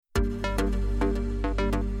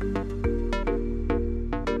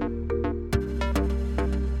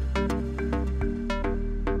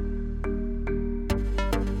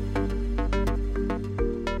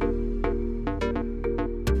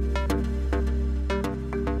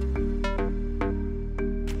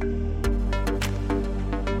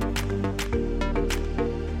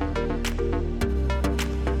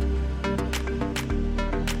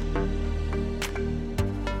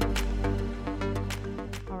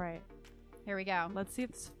we go. Let's see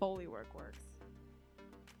if this Foley work works.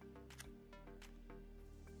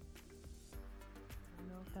 I don't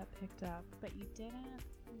know if that picked up. But you didn't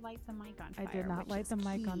light the mic on fire. I did not light the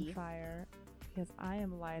mic on key. fire because I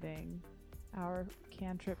am lighting our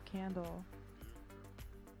cantrip candle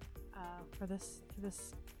for this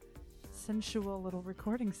sensual little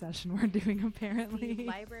recording session we're doing. Apparently, The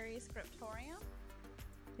library scriptorium.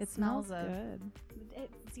 it smells smells of- good.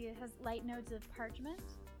 It has light notes of parchment,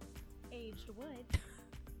 aged wood,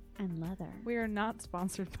 and leather. We are not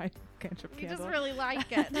sponsored by cantrip We candle. just really like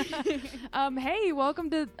it. Hey, welcome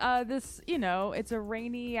to this. It's a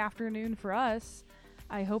rainy afternoon for us.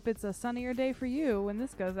 I hope it's a sunnier day for you when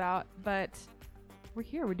this goes out. But we're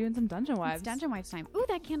here. We're doing some Dungeon Wives. It's Dungeon Wives time. Ooh,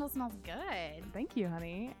 that candle smells good. Thank you,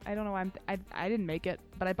 honey. I don't know why I didn't make it,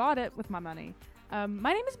 but I bought it with my money.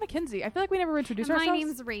 My name is Mackenzie. I feel like we never introduced And ourselves. my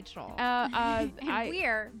name's Rachel. And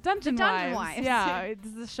we're Dungeon the Dungeon Wives. Wives. Yeah,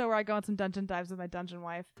 this is a show where I go on some dungeon dives with my dungeon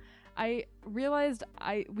wife. I realized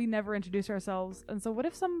we never introduce ourselves, and so what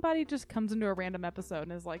if somebody just comes into a random episode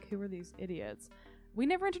and is like, "Who are these idiots?" We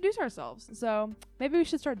never introduce ourselves, so maybe we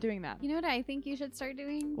should start doing that. You know what I think you should start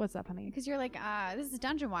doing? What's up, honey? Because you're like, this is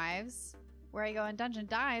Dungeon Wives, where I go on dungeon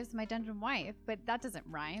dives with my dungeon wife, but that doesn't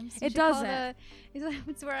rhyme. So you It should call doesn't.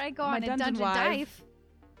 It's where I go My on a dungeon dungeon wife.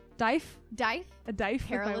 dive. Dive? A dive? with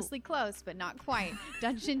my Perilously close, but not quite.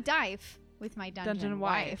 Dungeon dive with my dungeon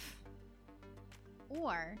wife.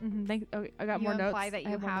 Or I got you more notes. imply that I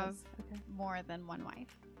you more have notes. Okay. more than one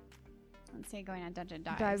wife. Let's say going on dungeon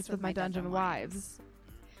Dives with my dungeon wives.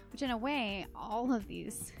 Which in a way, all of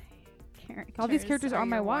these characters. All these characters are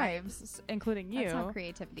my your wives, including you. That's how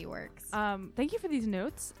creativity works. Thank you for these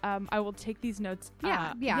notes. I will take these notes.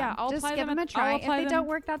 Yeah. I'll Just apply give them a I'll try. If apply they them- don't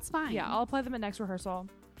work, that's fine. Yeah, I'll apply them at next rehearsal.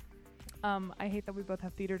 I hate that we both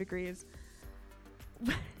have theater degrees.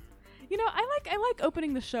 I like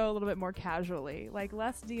opening the show a little bit more casually, like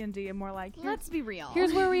less D&D and more like Let's be real.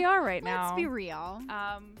 here's where we are right now. Let's be real.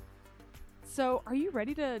 So are you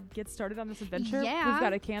ready to get started on this adventure? Yeah. We've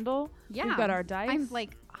got a candle. Yeah. We've got our dice. I'm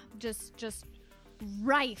like just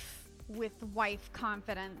rife with wife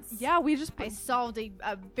confidence. Yeah, we just I solved a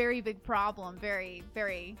very big problem very,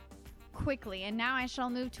 very quickly, and now I shall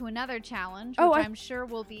move to another challenge, which I'm sure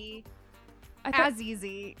will be as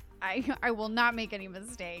easy. I will not make any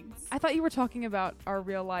mistakes. I thought you were talking about our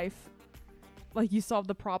real life. Like you solved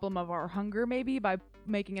the problem of our hunger maybe by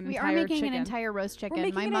making an entire chicken. We are making an entire roast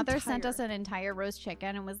chicken. My mother sent us entire- an entire roast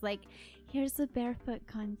chicken and was like, here's a barefoot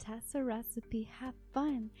Contessa recipe. Have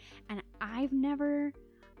fun. And I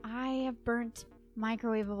have burnt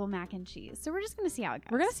microwavable mac and cheese. So we're just going to see how it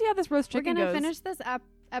goes. We're going to see how this roast chicken We're goes. going to finish this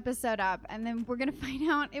episode up, and then we're going to find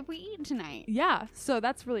out if we eat tonight. Yeah, so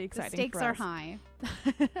that's really The exciting. stakes for are us. high.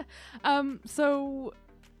 So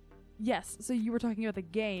yes, so you were talking about the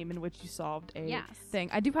game in which you solved a thing.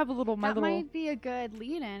 I do have a little That might be a good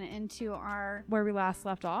lead-in into our... where we last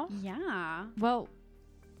left off. Yeah. Well,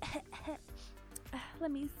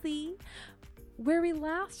 let me see. Where we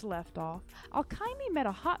last left off, Alkimi met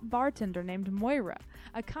a hot bartender named Moira,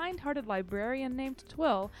 a kind-hearted librarian named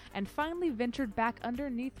Twill, and finally ventured back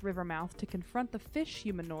underneath Rivermouth to confront the fish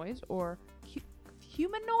humanoids, or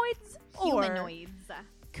humanoids? Humanoids. Or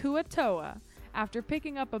Kuatoa, after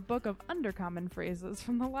picking up a book of undercommon phrases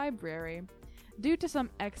from the library. Due to some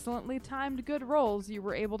excellently timed good rolls, you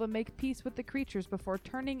were able to make peace with the creatures before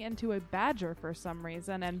turning into a badger for some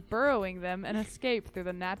reason and burrowing them and escape through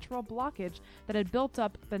the natural blockage that had built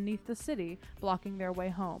up beneath the city, blocking their way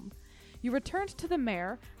home. You returned to the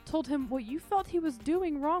mayor, told him what you felt he was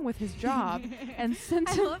doing wrong with his job, and sent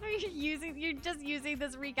I him... love how you're just using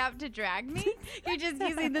this recap to drag me. You're just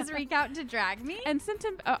using this recap to drag me. And sent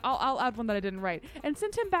him... I'll add one that I didn't write. And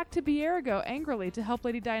sent him back to Biergo angrily to help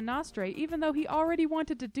Lady Dianostre, even though he already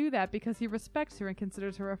wanted to do that because he respects her and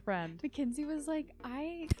considers her a friend. Mackenzie was like,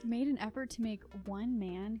 I made an effort to make one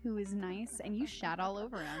man who is nice, and you shat all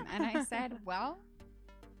over him. And I said, well...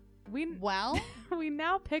 We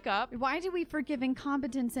now pick up. Why do we forgive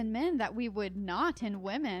incompetence in men that we would not in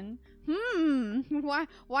women?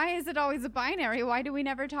 Why is it always a binary? Why do we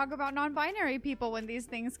never talk about non-binary people when these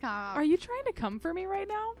things come up? Are you trying to come for me right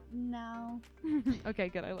now? No. Okay,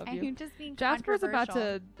 good. I love I'm you. just being Jasper's about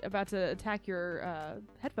controversial. to attack your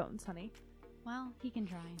headphones, honey. Well, he can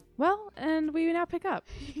try. Well, and we now pick up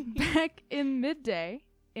back in midday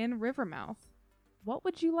in Rivermouth. What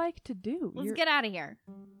would you like to do? Let's get out of here.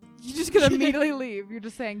 You're just gonna immediately leave. You're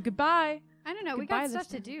just saying goodbye. I don't know. Goodbye We got this stuff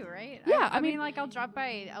to time. do, right? Yeah, I mean, like I'll drop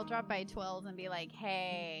by Twills and be like,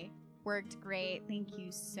 "Hey, worked great. Thank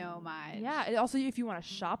you so much." Yeah. And also, if you want to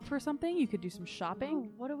shop for something, you could do some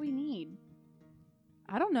shopping. Oh, what do we need?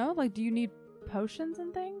 I don't know. Like, do you need potions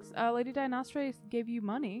and things. Lady Dinostre gave you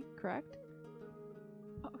money, correct?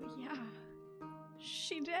 Oh yeah,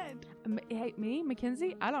 she did. Hey, me,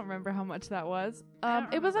 Mackenzie? I don't remember how much that was.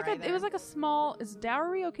 It was like a small. Is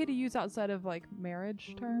dowry okay to use outside of like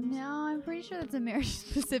marriage terms? No, I'm pretty sure that's a marriage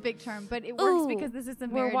specific term, but it works because this is a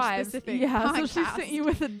marriage specific Yeah, podcast. so she sent you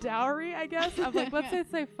with a dowry, I guess. I'm like, let's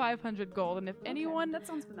say 500 gold, and if anyone that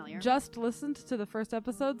sounds familiar, just listened to the first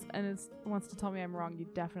episodes and wants to tell me I'm wrong, you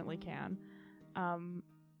definitely can.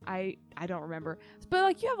 I don't remember, but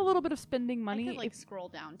like you have a little bit of spending money. I could scroll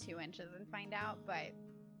down 2 inches and find out, but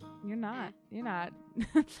you're not.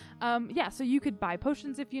 Yeah, so you could buy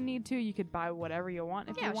potions if you need to. You could buy whatever you want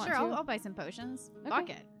if you want to. Yeah, sure. I'll buy some potions. Okay. Fuck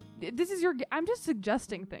it. This is I'm just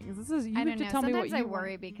suggesting things. This is you I have don't to know. tell me what Sometimes you I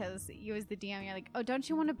worry want. because you as the DM, you're like, oh, don't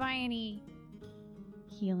you want to buy any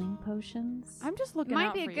healing potions? I'm just looking. It might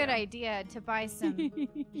out be a for good you. idea to buy some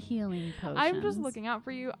healing potions. I'm just looking out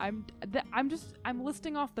for you. I'm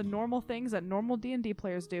listing off the normal things that normal D&D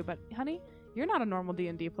players do. But honey, you're not a normal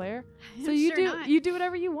D&D player, so you do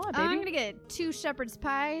whatever you want, baby. I'm gonna get 2 shepherd's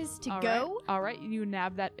pies to All go. Right. All right, you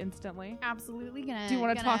nab that instantly. Absolutely gonna. Do you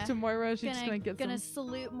want to talk to Moira? She's gonna just gonna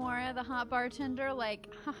salute Moira, the hot bartender.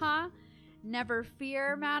 Like, haha, never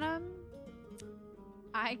fear, madam.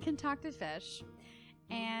 I can talk to fish,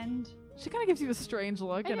 and she kind of gives you a strange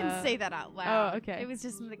look. I didn't say that out loud. Oh, okay. It was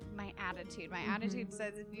just like my attitude. My attitude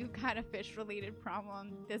says if you've got a fish-related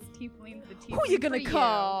problem, this tiefling's the tiefling. Who you gonna for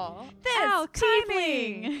call? You. This Al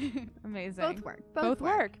tiefling. Amazing. Both work. Both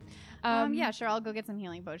work. Yeah, sure. I'll go get some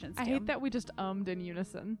healing potions. I too. hate that we just in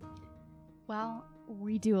unison. Well,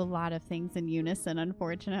 we do a lot of things in unison,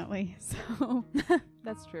 unfortunately. So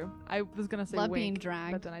that's true. I was gonna say love wink, being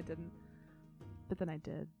dragged, but then I didn't. But then I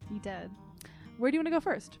did. You did. Where do you want to go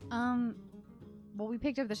first? Well, we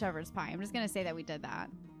picked up the shepherd's pie. I'm just gonna say that we did that.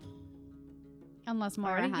 Unless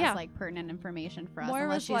Moira has like pertinent information for us. Moira's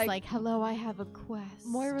unless she's like, hello, I have a quest.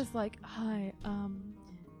 Moira's like, hi,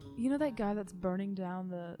 you know that guy that's burning down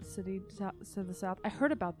the city to the south? I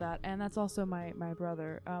heard about that, and that's also my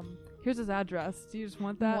brother. Here's his address. Do you just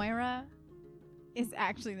want that? Moira is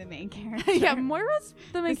actually the main character. Yeah, Moira's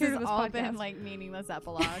the main character of this all podcast. been like meaningless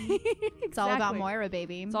epilogue. Exactly. It's all about Moira,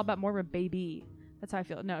 baby. It's all about Moira, baby. That's how I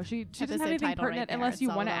feel. No, she doesn't have anything pertinent right unless you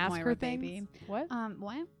want to ask Moira, her baby. things. What?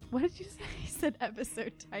 What? What did you say? I said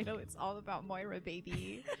episode title. It's all about Moira,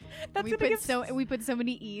 baby. That's we put so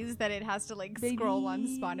many E's that it has to like scroll on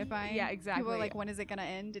Spotify. Yeah, exactly. People are like, when is it gonna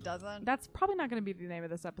end? It doesn't. That's probably not going to be the name of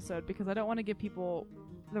this episode because I don't want to give people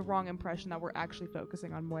the wrong impression that we're actually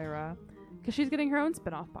focusing on Moira because she's getting her own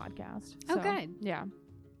spin-off podcast. Oh, so, good. Yeah.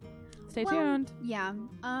 Stay tuned. Yeah.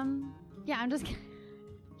 Yeah. I'm just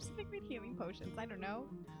like with healing potions. I don't know.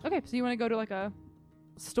 Okay, so you want to go to like a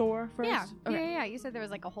store first? Yeah. Okay. Yeah. You said there was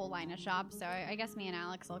like a whole line of shops, so I guess me and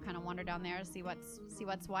Alex will kind of wander down there, see what's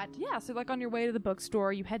what. Yeah. So like on your way to the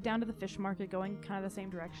bookstore, you head down to the fish market, going kind of the same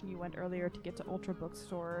direction you went earlier to get to Ultra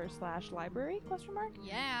Bookstore / library ?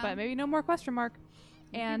 Yeah. But maybe no more ?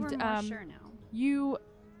 And we're more sure now.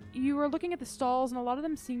 You were looking at the stalls, and a lot of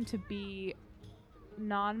them seem to be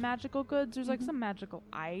non-magical goods. There's like some magical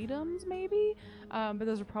items maybe, but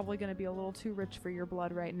those are probably going to be a little too rich for your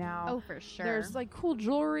blood right now. Oh, for sure. There's like cool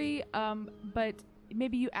jewelry, but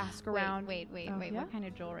maybe you ask around. Wait. Yeah? What kind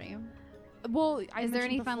of jewelry? Well, is there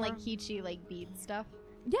any fun like Kichi like bead stuff?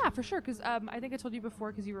 Yeah, for sure. Because I think I told you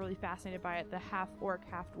before, because you were really fascinated by it, the half orc,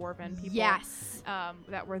 half dwarven people. Yes.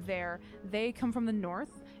 That were there. They come from the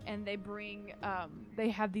north, and they bring. They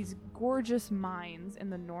have these gorgeous mines in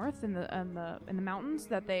the north, in the mountains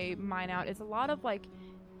that they mine out. It's a lot of like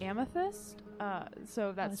amethyst.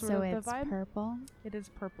 So that's sort of the vibe. It's purple. It is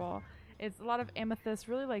purple. It's a lot of amethyst,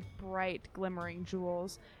 really like bright, glimmering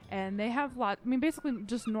jewels, and they have basically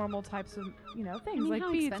just normal types of things like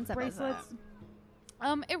how beads, expensive bracelets. Is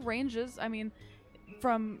it ranges. I mean,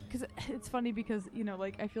 because it's funny because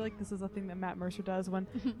I feel like this is a thing that Matt Mercer does when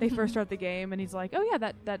they first start the game, and he's like, "Oh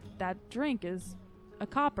yeah, that drink is a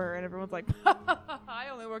copper," and everyone's like, "I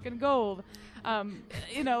only work in gold." I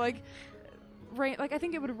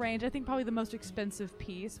think it would range. I think probably the most expensive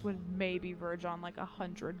piece would maybe verge on like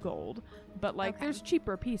 100 gold, but there's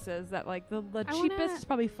cheaper pieces that the cheapest is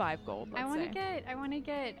probably 5 gold. I want to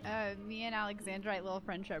get me and Alexandrite little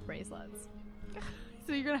friendship bracelets.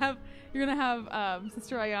 So you're gonna have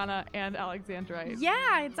Sister Ayana and Alexandrite.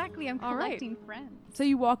 Yeah, exactly. I'm collecting friends. So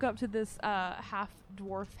you walk up to this half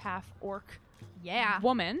dwarf, half orc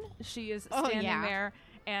woman. She is standing there.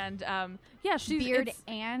 And she's beard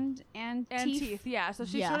and teeth. Yeah, so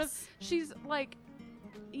she's she's like,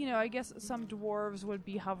 I guess some dwarves would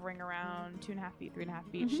be hovering around 2.5 feet,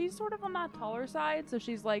 3.5 feet. She's sort of on that taller side, so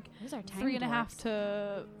she's like those are 3.5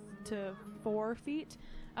 to to 4 feet.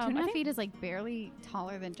 2.5 feet is like barely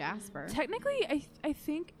taller than Jasper. Technically, I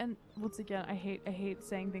think, and once again, I hate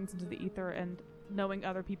saying things into the ether and knowing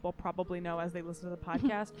other people probably know as they listen to the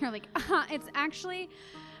podcast. You're like, it's actually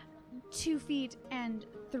 2 feet and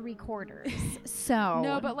 3/4. So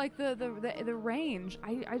no, but like the range,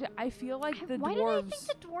 I feel like the why dwarves. Did I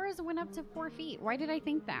think the dwarves went up to 4 feet? Why did I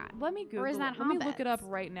think that? Let me Google. Or is that Let me look it up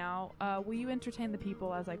right now. Will you entertain the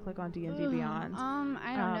people as I click on D&D Beyond?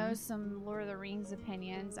 I don't know, some Lord of the Rings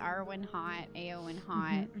opinions. Arwen hot, Eowyn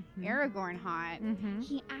hot, Aragorn hot.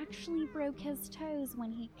 He actually broke his toes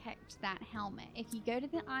when he kicked that helmet. If you go to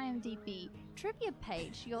the IMDb trivia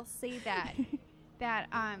page, you'll see that.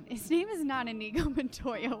 His name is not Inigo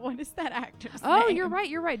Montoya. What is that actor's name? Oh, you're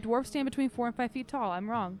right. Dwarves stand between 4 and 5 feet tall. I'm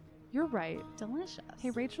wrong. You're right. Delicious.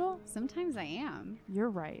 Hey, Rachel? Sometimes I am.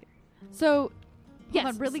 You're right. So, yes.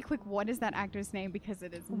 Hold on, really quick, what is that actor's name? Because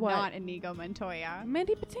it is not Inigo Montoya.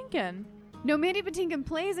 Mandy Patinkin. No, Mandy Patinkin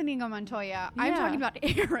plays Inigo Montoya. Yeah. I'm talking about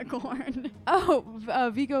Aragorn.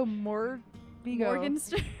 Oh, Viggo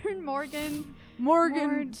Morgenstern?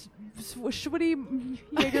 Morgan Schwitty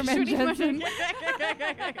Jaegerman Jensen.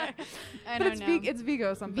 I don't know. It's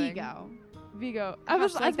Viggo something. Viggo. I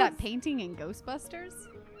was like that painting in Ghostbusters.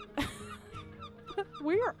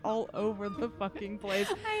 We are all over the fucking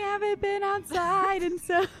place. I haven't been outside in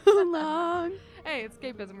so long. Hey,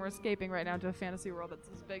 escapism. We're escaping right now to a fantasy world that's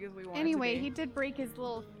as big as we want Anyway, it to be. he did break his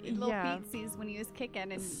little feetsies when he was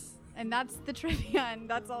kicking, and that's the trivia, and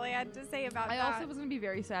that's all I had to say about that. I also was going to be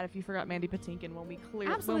very sad if you forgot Mandy Patinkin when we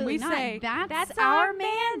Absolutely when we not. say that's our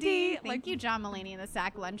Mandy. Thank you, John Mulaney and the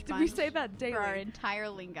Sack Lunch Bunch. We say that daily for our entire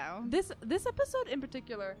lingo. This episode in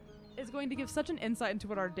particular is going to give such an insight into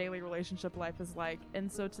what our daily relationship life is like, and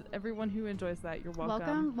so to everyone who enjoys that, you're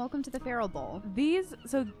welcome. Welcome to the Feral Bowl. This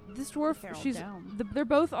dwarf, they're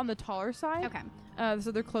both on the taller side. Okay.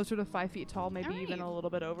 So they're closer to 5 feet tall, maybe even a little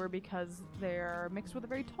bit over, because they're mixed with a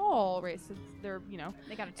very tall race. They're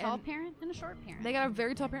they got a tall parent and a short parent. They got a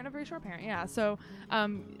very tall parent and a very short parent. Yeah. So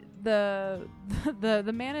the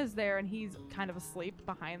man is there, and he's kind of asleep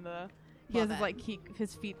behind the. He has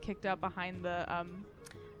his feet kicked up behind the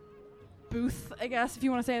booth, I guess, if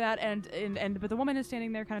you want to say that, but the woman is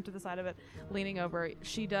standing there kind of to the side of it, leaning over.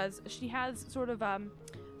 She has sort of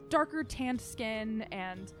darker tanned skin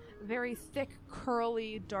and very thick,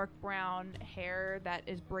 curly, dark brown hair that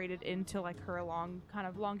is braided into like her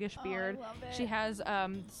longish beard. I love it. She has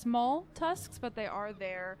small tusks, but they are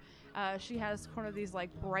there. She has kind of these like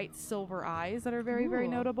bright silver eyes that are very, very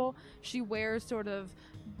notable. She wears sort of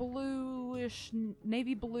bluish,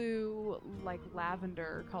 navy blue, like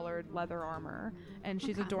lavender colored leather armor, and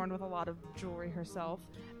she's adorned with a lot of jewelry herself.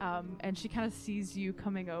 And she kind of sees you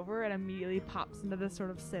coming over and immediately pops into this sort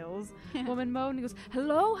of saleswoman mode and goes,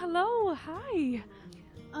 hello, hi.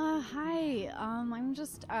 Hi. I'm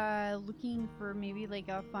just looking for maybe like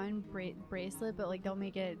a fun bracelet, but like don't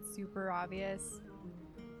make it super obvious.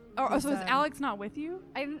 Oh, so is Alex not with you?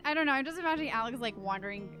 I don't know. I'm just imagining Alex like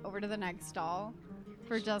wandering over to the next stall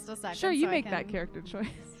for just a second. Sure, you make that character choice.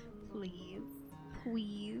 Please.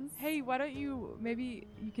 Hey, why don't you, maybe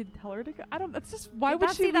you could tell her to go? I don't, that's just, why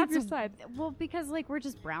would she leave your side? Well, because like we're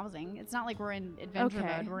just browsing. It's not like we're in adventure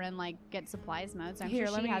mode. We're in like get supplies mode. So I'm sure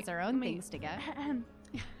she has her own things to get.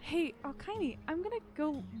 Hey, Alkine, I'm gonna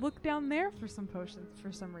go look down there for some potions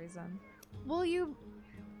for some reason. Well,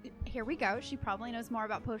 here we go. She probably knows more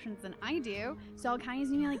about potions than I do. So Alkine's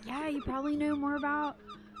gonna be like, yeah, you probably know more about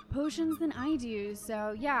potions than I do.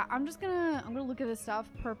 So yeah, I'm gonna look at this stuff,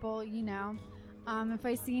 purple, you know. If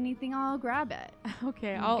I see anything, I'll grab it.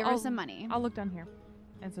 Okay, I'll give her some money. I'll look down here.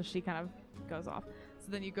 And so she kind of goes off. So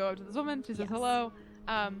then you go up to this woman. She says hello.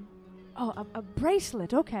 A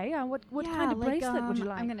bracelet. Okay. What kind of bracelet would you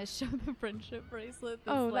like? I'm gonna show the friendship bracelet.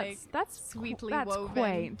 That's sweetly woven. That's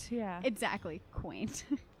quaint. Yeah. Exactly, quaint.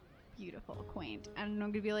 Beautiful, quaint. And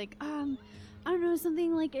I'm gonna be like, I don't know,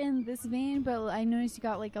 something like in this vein, but I noticed you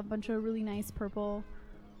got like a bunch of really nice purple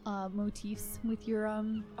motifs with your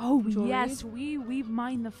jewelry. Yes, we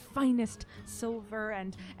mine the finest silver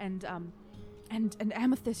and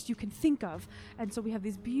amethyst you can think of, and so we have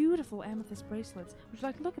these beautiful amethyst bracelets. Would you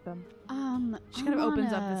like to look at them? She kind of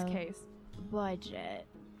opens up this case. Budget.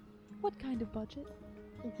 What kind of budget?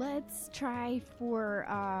 Let's try for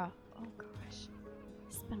oh gosh,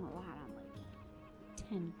 I spent a lot on like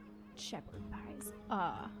 10 shepherd pies.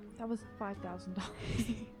 That was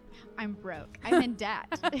 $5,000. I'm broke. I'm in debt.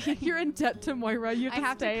 You're in debt to Moira. You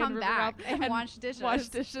have to stay come back and wash dishes. Wash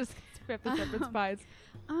dishes for the shepherd's pies.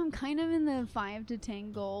 I'm kind of in the 5 to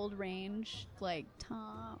 10 gold range, like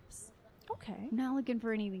tops. Okay. I'm not looking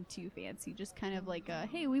for anything too fancy. Just kind of like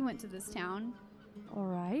hey, we went to this town. All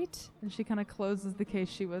right. And she kind of closes the case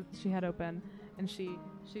she had open, and she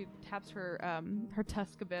taps her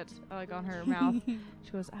tusk a bit, like on her mouth.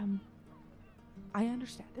 She goes, I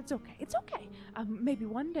understand. It's okay. It's okay. Maybe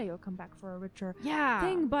one day you'll come back for a richer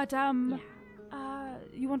thing, but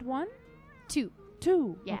you want one? Two.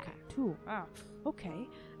 Yeah. Okay. Two. Okay.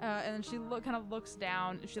 And then she kind of looks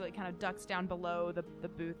down. She like kind of ducks down below the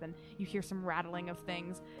booth, and you hear some rattling of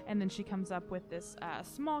things. And then she comes up with this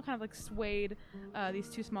small kind of like suede, these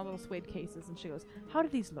two small little suede cases, and she goes, "How do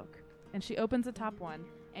these look?" And she opens the top one,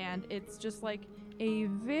 and it's just like a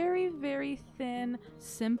very, very thin,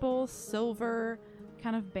 simple silver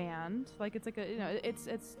kind of band. Like it's like a, it's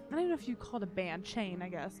I don't even know if you call it a band, chain, I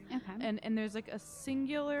guess. Okay. And there's like a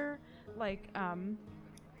singular like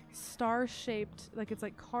star-shaped, like it's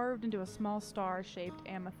like carved into a small star-shaped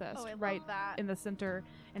amethyst right in the center.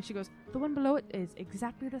 And she goes, the one below it is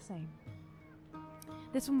exactly the same.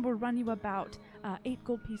 This one will run you about 8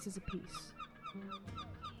 gold pieces apiece.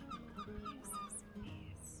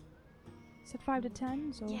 Is it 5 to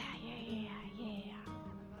 10? So yeah.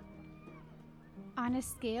 On a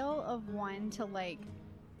scale of 1 to like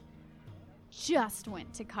just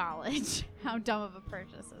went to college, how dumb of a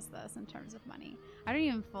purchase is this in terms of money? I don't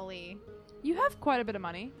even fully. You have quite a bit of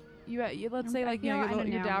money. You let's say like your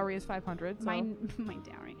dowry is 500. So. My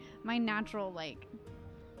dowry, my natural like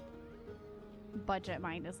budget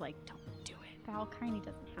mind is like, don't do it. Valkyrie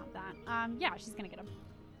doesn't have that. Yeah, she's gonna get them.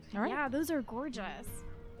 All right. Yeah, those are gorgeous.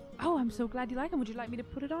 Oh, I'm so glad you like them. Would you like me to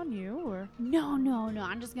put it on you, or? No.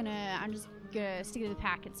 I'm just gonna stick it to the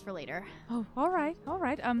packets for later. Oh, all right.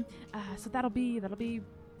 So that'll be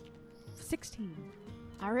 16.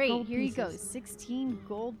 All right, gold here pieces. you go. 16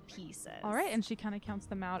 gold pieces. All right, and she kind of counts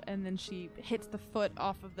them out, and then she hits the foot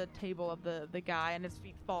off of the table of the guy, and his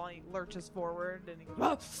feet fall, and he lurches forward, and he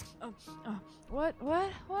goes, what?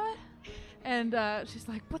 And she's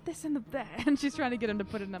like, put this in the bag, and she's trying to get him to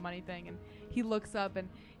put it in the money thing, and he looks up, and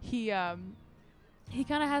he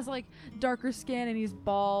kind of has like darker skin, and he's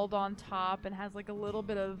bald on top, and has like a little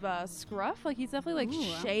bit of scruff. Like he's definitely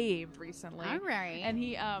like shaved recently. All right. And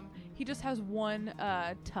he just has one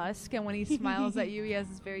tusk, and when he smiles at you, he has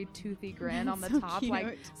this very toothy grin on the so top. cute.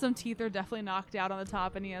 Like some teeth are definitely knocked out on the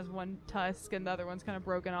top, and he has one tusk, and the other one's kind of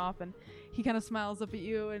broken off. And he kind of smiles up at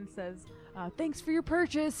you and says, "Thanks for your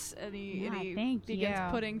purchase." And he begins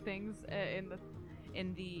putting things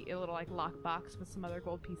in the little like lockbox with some other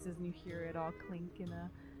gold pieces, and you hear it all clink in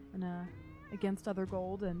a against other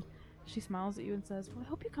gold. And she smiles at you and says, "Well, I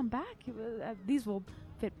hope you come back. These will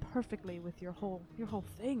fit perfectly with your whole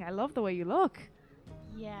thing. I love the way you look."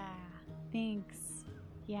 Yeah. Thanks.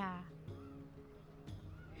 Yeah.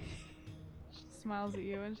 She smiles at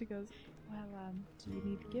you and she goes, "Well, do you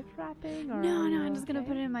need gift wrapping?" Or No, I'm just gonna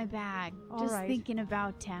put it in my bag. All just right. thinking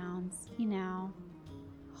about towns,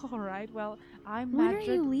 All right. Well, I'm. When are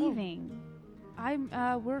you leaving?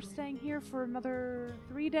 We're staying here for another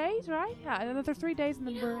 3 days, right? Yeah, another 3 days, and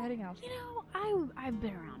then we're heading out. I've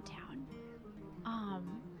been around town.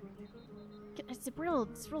 It's real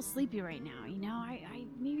sleepy right now. I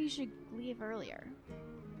maybe should leave earlier.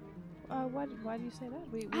 Why do you say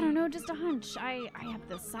that? I don't know, just a hunch. I have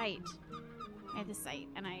the sight.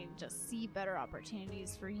 And I just see better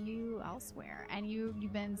opportunities for you elsewhere. And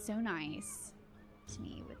you've been so nice to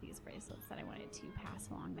me with these bracelets that I wanted to pass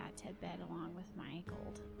along that tidbit along with my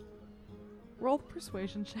gold. Roll the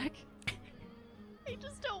persuasion check. I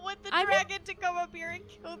just don't want the dragon to come up here and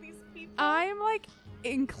kill these people. I'm like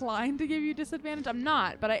inclined to give you disadvantage. I'm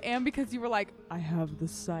not, but I am, because you were like, I have the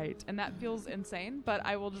sight, and that feels insane. But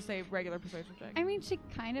I will just say regular persuasion check. I mean, she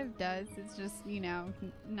kind of does. It's just,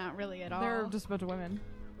 not really at all. They're just a bunch of women.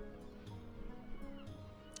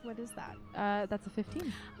 What is that? That's a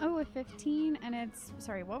 15. Oh, a 15, and it's,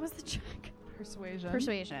 sorry, what was the check?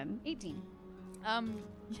 Persuasion. 18.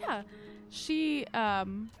 Yeah. She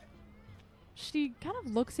kind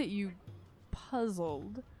of looks at you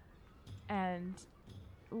puzzled and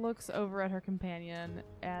looks over at her companion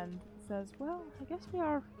and says, well, I guess we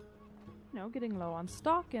are, getting low on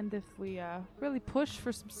stock, and if we really push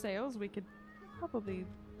for some sales, we could probably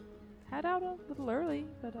head out a little early,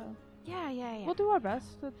 but yeah. We'll do our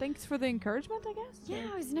best. Thanks for the encouragement, I guess. Yeah,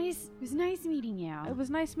 it was nice. It was nice meeting you. It was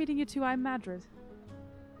nice meeting you too. I'm Madrid.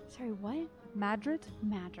 Sorry, what? Madrid.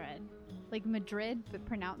 Like Madrid, but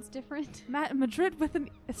pronounced different? Madrid with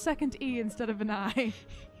a second E instead of an I.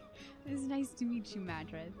 It was nice to meet you,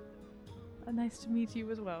 Madrid. Nice to meet you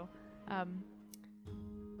as well.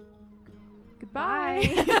 Goodbye.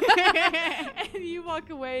 And you walk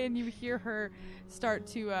away, and you hear her start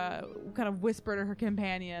to kind of whisper to her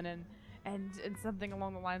companion, and something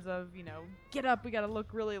along the lines of, you know, get up, we gotta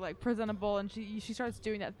look really like presentable. And she starts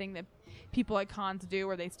doing that thing that people at cons do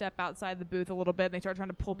where they step outside the booth a little bit and they start trying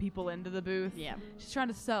to pull people into the booth. Yeah. She's trying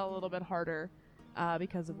to sell a little bit harder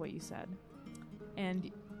because of what you said.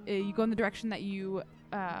 And you go in the direction that you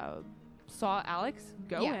saw Alex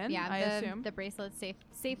go in, I assume. The bracelet's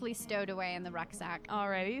safely stowed away in the rucksack.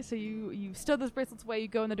 Alrighty, so you stowed those bracelets away, you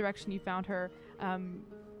go in the direction you found her.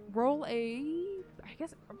 Roll I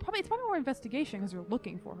guess it's probably more investigation because you're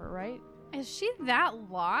looking for her, right? Is she that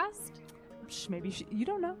lost? Maybe you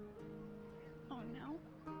don't know. Oh no.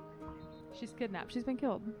 She's kidnapped. She's been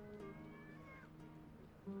killed.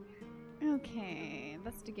 Okay,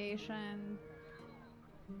 investigation.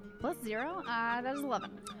 +0. That is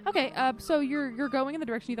 11. Okay, so you're going in the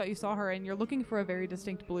direction you thought you saw her, and you're looking for a very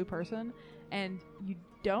distinct blue person, and you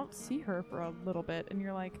don't see her for a little bit, and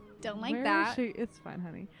you're like, don't like where that. Is she? It's fine,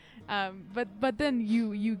 honey. But then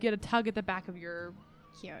you get a tug at the back of your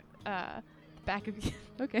cute back of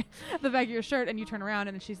okay, the back of your shirt, and you turn around,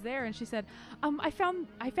 and she's there, and she said, I found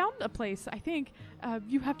a place. I think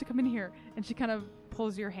you have to come in here. And she kind of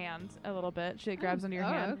pulls your hand a little bit. She grabs onto your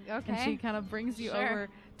hand, okay. and she kind of brings you over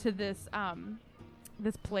to this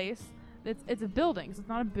this place. It's a building, so it's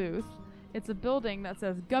not a booth. It's a building that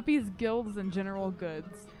says Guppy's Guilds and General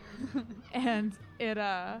Goods, and it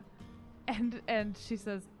and she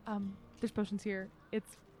says, there's potions here.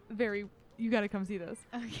 It's very. You gotta come see this.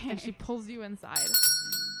 Okay. And she pulls you inside,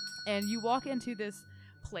 and you walk into this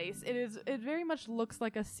place. It very much looks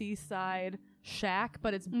like a seaside shack,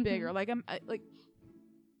 but it's bigger. Like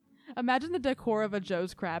imagine the decor of a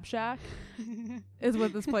Joe's Crab Shack is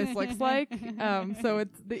what this place looks like. So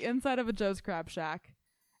it's the inside of a Joe's Crab Shack,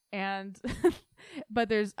 and but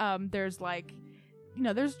there's like, you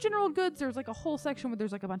know, there's general goods. There's like a whole section where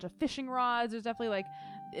there's like a bunch of fishing rods. There's definitely like,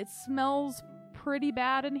 it smells pretty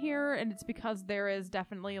bad in here, and it's because there is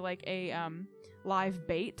definitely like a live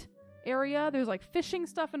bait area. There's like fishing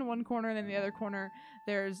stuff in one corner, and then in the other corner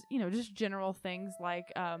there's, you know, just general things like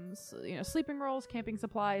you know, sleeping rolls, camping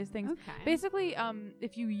supplies, things. Okay. Basically,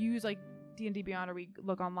 if you use like D&D Beyond, or we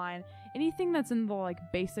look online, anything that's in the like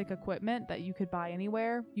basic equipment that you could buy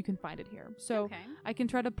anywhere, you can find it here. So okay. I can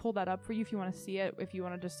try to pull that up for you if you want to see it, if you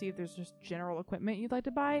want to just see if there's just general equipment you'd like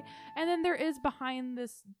to buy. And then there is behind the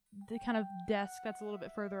kind of desk that's a little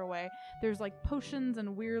bit further away, there's like potions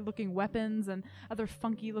and weird looking weapons and other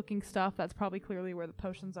funky looking stuff. That's probably clearly where the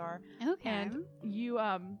potions are. Okay. And you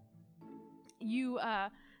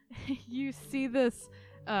you see this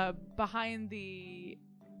behind the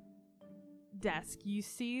desk. You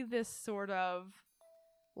see this sort of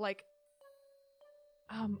like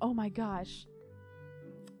oh my gosh,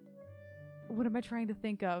 what am I trying to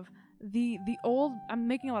think of? The old, I'm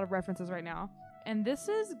making a lot of references right now, and this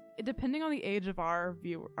is, depending on the age of our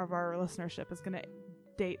listenership, is gonna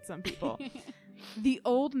date some people. The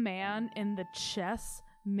old man in the Chess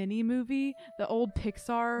mini movie, the old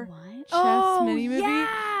Pixar Chess mini movie,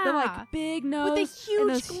 the like big nose with the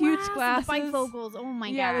huge, huge glasses, the bifocals. Oh my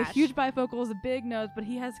gosh. Yeah, the huge bifocals, a big nose, but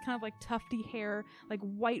he has kind of like tufty hair, like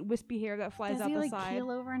white wispy hair that flies out the side. Does he like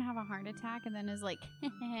keel over and have a heart attack and then is like,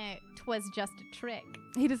 "'Twas just a trick"?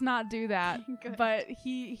 He does not do that. But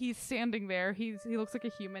he's standing there. He looks like a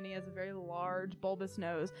human. He has a very large bulbous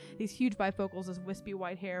nose, these huge bifocals, this wispy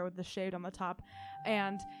white hair with the shade on the top,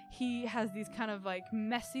 and he has these kind of like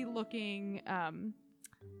messy looking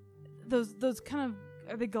those kind of,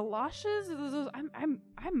 are they galoshes? Those I'm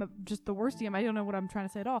just the worst DM. I don't know what I'm trying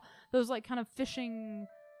to say at all. Those like kind of fishing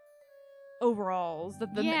overalls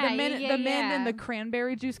that the man in the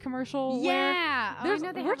cranberry juice commercial wear. I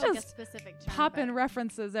know they have like a specific term, popping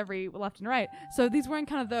references every left and right. So he's wearing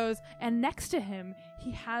kind of those, and next to him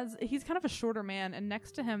he's kind of a shorter man, and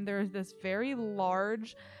next to him there's this very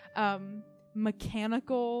large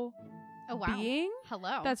mechanical being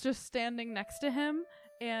that's just standing next to him,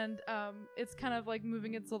 and it's kind of like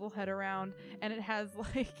moving its little head around, and it has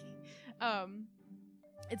like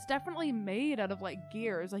it's definitely made out of like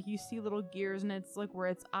gears. Like you see little gears, and it's like where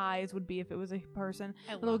its eyes would be if it was a person.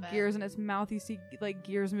 Little gears in its mouth. You see like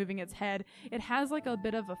gears moving its head. It has like a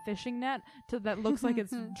bit of a fishing net that looks like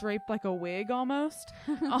it's draped like a wig almost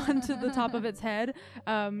onto the top of its head.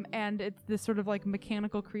 And it's this sort of like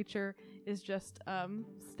mechanical creature is just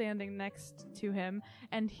standing next to him.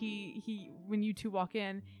 And he when you two walk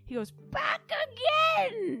in, he goes, "Back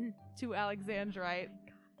again!" to Alexandrite.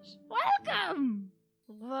 Welcome!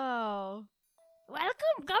 Whoa.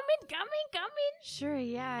 Welcome, come in. Sure,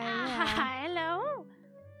 yeah. Hello.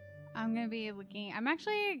 I'm gonna be looking. I'm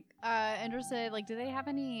actually interested, like, do they have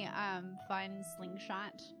any fun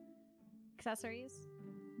slingshot accessories?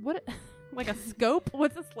 What Like a scope?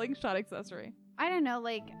 What's a slingshot accessory? I don't know,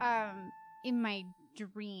 like, in my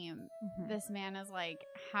dream, this man is like,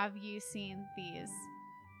 have you seen these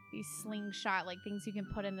slingshot, like, things you can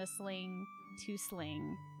put in the sling to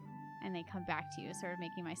sling, and they come back to you, sort of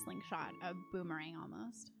making my slingshot a boomerang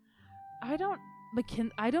almost. I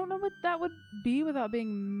don't know what that would be without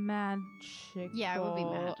being magical. Yeah, it would be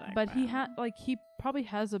magic. But he probably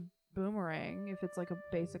has a boomerang if it's like a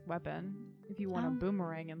basic weapon. If you want a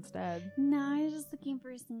boomerang instead. No, I was just looking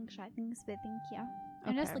for a slingshot things, but thank you.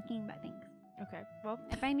 I'm just looking, but thanks. Okay, well,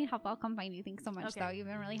 if I need help, I'll come find you. Thanks so much, though. You've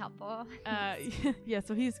been really helpful. Yeah,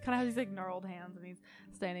 so he's kind of has these like gnarled hands, and he's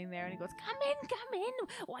standing there, and he goes, come in.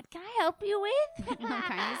 What can I help you with? Okay,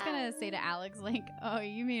 I'm just gonna say to Alex, like, oh,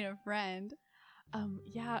 you made a friend.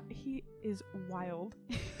 Yeah, he is wild.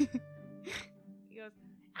 He goes,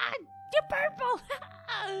 you're purple.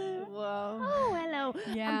 Whoa. Oh, hello.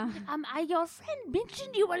 Yeah. Your friend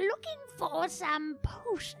mentioned you were looking for some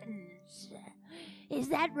potions. Is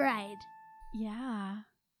that right? Yeah.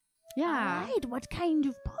 All right. What kind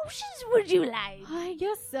of potions would you like? I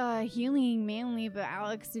guess healing mainly, but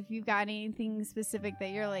Alex, if you've got anything specific that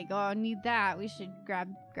you're like, oh, I need that, we should grab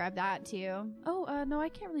that too. Oh, no, I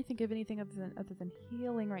can't really think of anything other than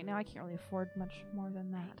healing right now. I can't really afford much more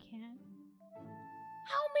than that. I can't.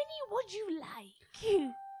 How many would you like?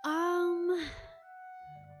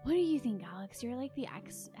 What do you think, Alex? You're like the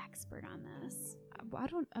expert on this. I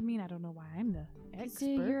don't know why I'm the expert.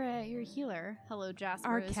 You're a healer. Hello, Jasper.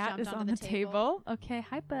 Our cat is on the table. Okay,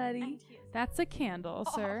 hi, buddy. That's a candle,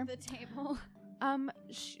 sir. Off the table.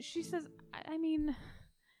 She says, I mean,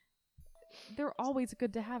 they're always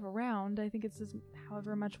good to have around. I think it's just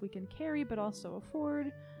however much we can carry, but also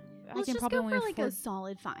afford. Let's just go for like a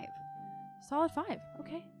solid 5. Solid 5.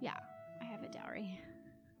 Okay. Yeah, I have a dowry.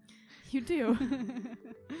 You do. Let me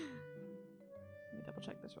double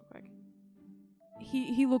check this real quick.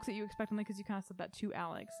 He looks at you expectantly because you kind of said that to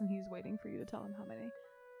Alex, and he's waiting for you to tell him how many.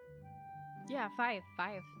 Yeah, 5.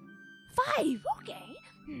 5? Okay.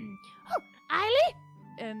 Oh, Eiley?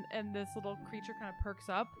 And this little creature kind of perks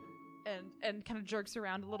up and kind of jerks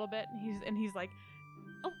around a little bit, and he's like,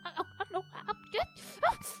 no.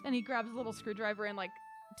 And he grabs a little screwdriver and like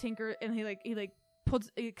tinker, and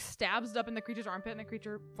he stabs it up in the creature's armpit, and the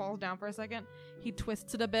creature falls down for a second. He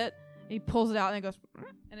twists it a bit, and he pulls it out, and it goes,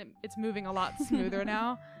 and it's moving a lot smoother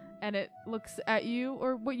now. And it looks at you,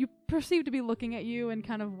 or what you perceive to be looking at you, and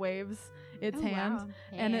kind of waves its hands. Wow.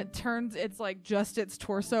 And it turns its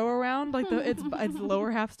torso around, like its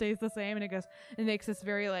lower half stays the same, and it makes this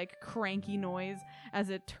very like cranky noise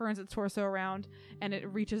as it turns its torso around, and it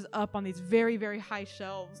reaches up on these very, very high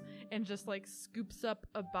shelves and just like scoops up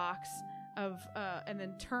a box of and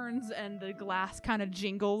then turns, and the glass kind of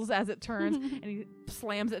jingles as it turns, and he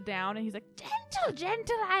slams it down, and he's like,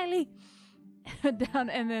 gentle Eiley.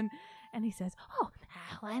 Down, and he says,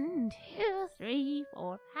 1, 2, 3,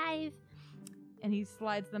 4, 5, and he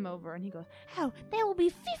slides them over, and he goes, there will be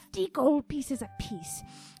 50 gold pieces apiece,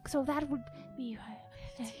 so that would be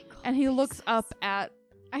and he looks up at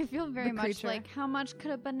I feel very much like, how much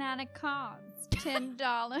could a banana cost? $10.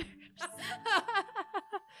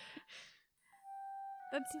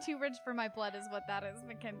 That's too rich for my blood is what that is,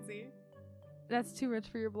 Mackenzie. That's too rich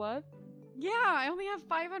for your blood? Yeah, I only have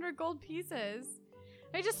 500 gold pieces.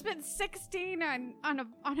 I just spent 16 on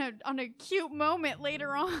a cute moment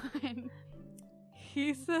later on.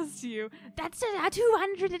 He says to you, that's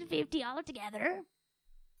 250 altogether.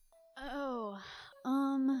 Oh,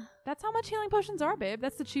 that's how much healing potions are, babe.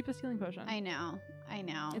 That's the cheapest healing potion. I know.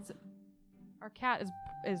 Our cat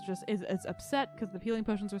is upset because the healing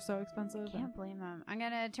potions are so expensive. Can't blame him. I'm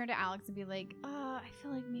gonna turn to Alex and be like, I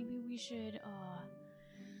feel like maybe we should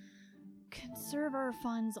conserve our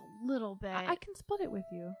funds a little bit. I can split it with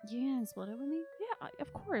you. You can split it with me? Yeah,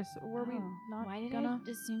 of course. Were we not? Why did I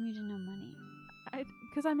assume you didn't have money?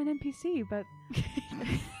 Because I'm an NPC, but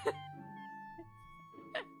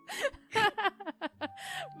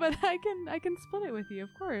but I can split it with you, of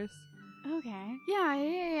course. Okay.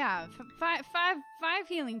 Yeah. 5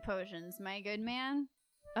 healing potions, my good man.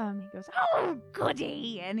 He goes, oh,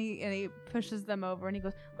 goody, and he pushes them over, and he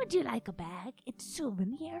goes, would you like a bag? It's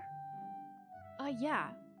souvenir. Yeah,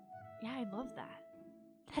 I'd love that.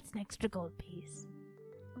 That's an extra gold piece.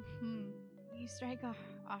 You strike a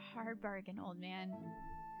hard bargain, old man.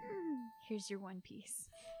 Here's your 1 piece.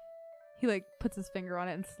 He like puts his finger on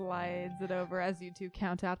it and slides it over as you two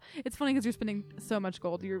count out. It's funny because you're spending so much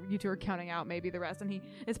gold. You two are counting out maybe the rest, and he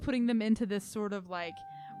is putting them into this sort of like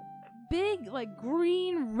big like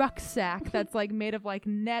green rucksack that's like made of like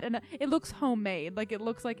net, and it looks homemade. Like it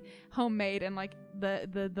looks like homemade, and like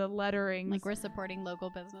the letterings, like we're supporting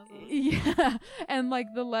local businesses. Yeah, and like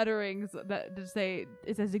the letterings that just say,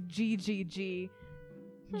 it says like GGG,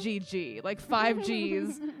 GG, like 5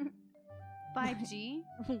 G's. 5G?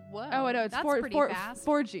 Whoa. Oh, I know. It's that's pretty fast.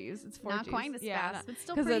 4 G's. It's 4 Not G's. quite as fast, but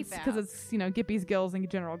still Cause pretty it's, fast. Because it's, Gippy's Gills and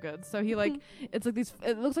General Goods. So he like, it's like these,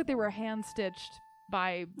 it looks like they were hand stitched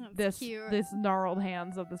by this gnarled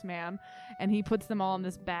hands of this man. And he puts them all in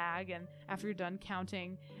this bag. And after you're done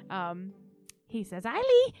counting, he says,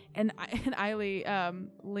 Eiley! And Eiley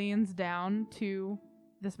leans down to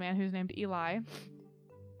this man who's named Eli.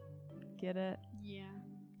 Get it? Yeah.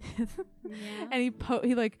 Yeah. And he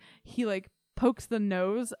pokes the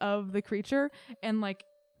nose of the creature, and like,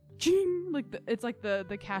 ching, like it's like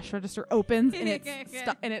the cash register opens in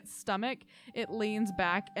its stomach. It leans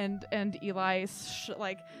back, and Eli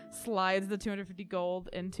slides the 250 gold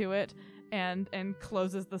into it, and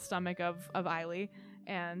closes the stomach of Eiley,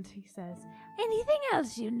 and he says, "Anything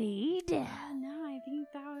else you need?" No, I think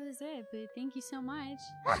that was it. But thank you so much.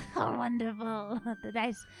 Oh, wonderful!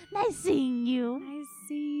 Nice seeing you. Nice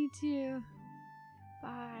seeing you too.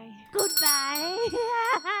 Bye. Goodbye.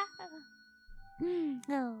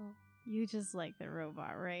 Oh. You just like the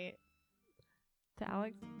robot, right? To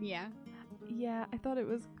Alex? Yeah. Yeah, I thought it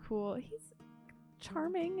was cool. He's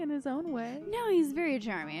charming in his own way. No, he's very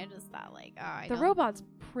charming. I just thought the robot's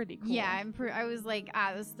pretty cool. Yeah, I was like,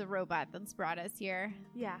 this is the robot that's brought us here.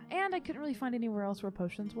 Yeah, and I couldn't really find anywhere else where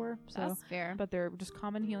potions were. So that's fair. But they're just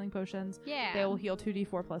common healing potions. Yeah. They will heal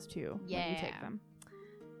 2d4 plus 2 when you take them.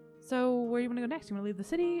 So where do you want to go next? You want to leave the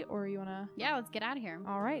city, or you want to? Yeah, let's get out of here.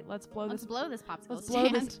 All right, let's blow this popsicle stand. Let's blow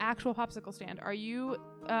this actual popsicle stand. Are you?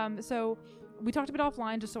 So we talked a bit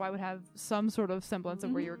offline, just so I would have some sort of semblance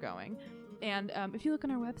of where you're going. And if you look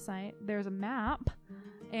on our website, there's a map.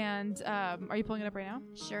 And are you pulling it up right now?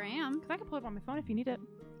 Sure am. Because I can pull it up on my phone if you need it.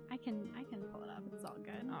 I can pull it up. It's all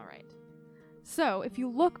good. All right. So if you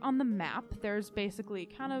look on the map, there's basically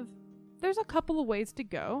there's a couple of ways to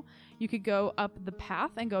go. You could go up the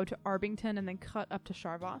path and go to Arbington and then cut up to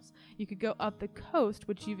Sharvos. You could go up the coast,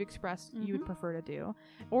 which you've expressed you would prefer to do.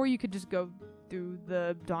 Or you could just go through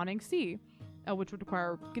the Dawning Sea, which would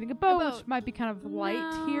require getting a boat, which might be kind of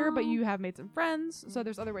light here, but you have made some friends, so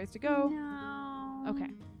there's other ways to go. No.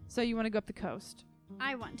 Okay. So you want to go up the coast.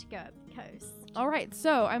 I want to go up the coast. All right.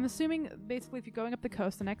 So I'm assuming basically if you're going up the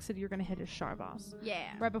coast, the next city you're going to hit is Sharvos.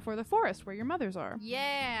 Yeah. Right before the forest where your mothers are.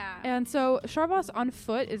 Yeah. And so Sharvos on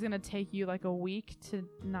foot is going to take you like a week to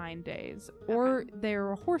 9 days. Okay. Or there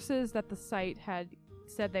are horses that the site had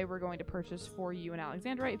said they were going to purchase for you and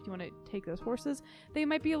Alexandrite. If you want to take those horses, they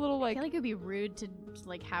might be a little I feel like it would be rude to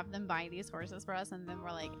like have them buy these horses for us and then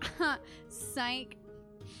we're like, psych.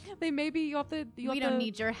 They maybe we don't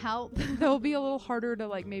need your help. They'll be a little harder to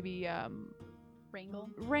like maybe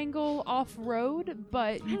wrangle off road,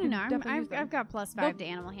 but I don't know. I've got +5 to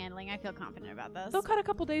animal handling. I feel confident about this. They'll cut a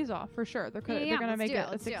couple days off for sure. They're gonna make it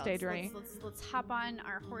a 6-day journey. Let's hop on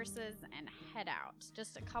our horses and head out.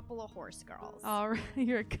 Just a couple of horse girls. All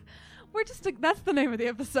right, that's the name of the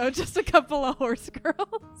episode. Just a couple of horse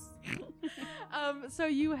girls. So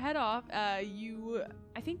you head off. I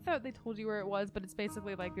think that they told you where it was, but it's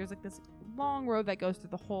basically like there's like this long road that goes through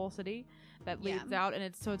the whole city that leads out, and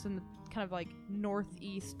it's in the kind of like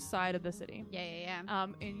northeast side of the city. Yeah.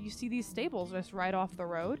 And you see these stables just right off the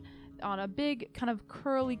road on a big kind of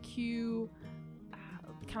curly Q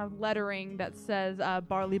kind of lettering that says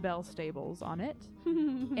Barley Bell Stables on it.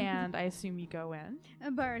 And I assume you go in.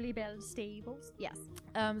 Barley Bell Stables. Yes.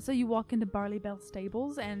 So you walk into Barley Bell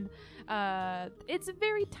Stables, and it's a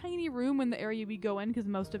very tiny room in the area we go in because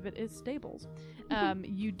most of it is stables.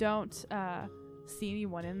 You don't see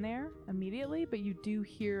anyone in there immediately, but you do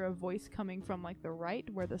hear a voice coming from like the right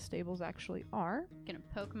where the stables actually are. Gonna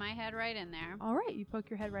poke my head right in there. All right, you poke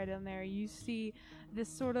your head right in there. You see this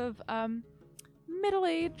sort of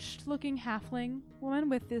middle-aged looking halfling woman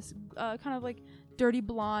with this kind of like dirty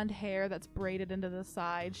blonde hair that's braided into the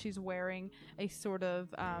side. She's wearing a sort of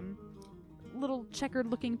little checkered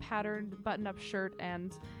looking patterned button-up shirt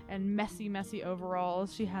and messy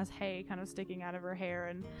overalls. She has hay kind of sticking out of her hair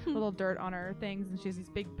and little dirt on her things, and she has these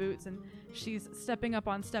big boots, and she's stepping up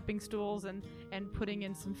on stepping stools and putting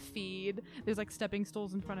in some feed. There's like stepping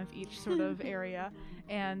stools in front of each sort of area,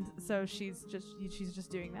 and so she's just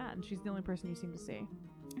doing that, and she's the only person you seem to see.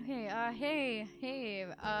 Okay, hey,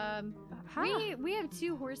 hi. We have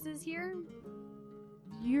 2 horses here.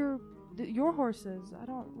 Your horses. I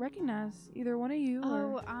don't recognize either one of you.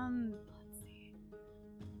 Let's see.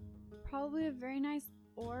 Probably a very nice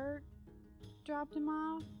orc dropped him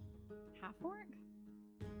off.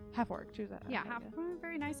 Half-orc. Choose that. Yeah,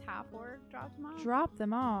 very nice half-orc. Dropped them off. Drop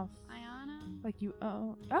them off. Ayana. Like you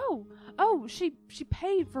oh, she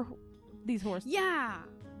paid for these horses. Yeah.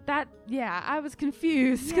 I was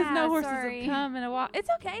confused because no horses sorry. have come in a while. It's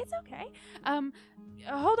okay.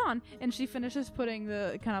 Hold on. And she finishes putting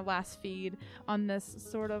the kind of last feed on this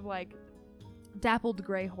sort of like dappled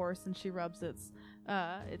gray horse, and she rubs its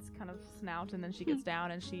kind of snout, and then she gets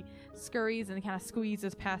down and she scurries and kind of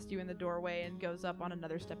squeezes past you in the doorway and goes up on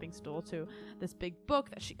another stepping stool to this big book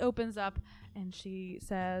that she opens up, and she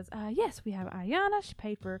says, yes, we have Ayana. She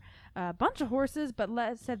paid for a bunch of horses, but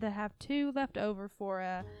said they have 2 left over for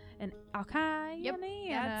an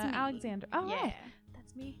Alkayani and Alexander. Oh, yeah. Right.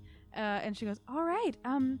 That's me. And she goes, all right.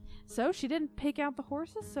 So she didn't pick out the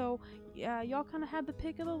horses, so y'all kind of had the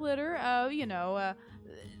pick of the litter.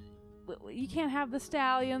 You can't have the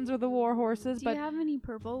stallions or the war horses. Do you have any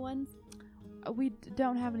purple ones? We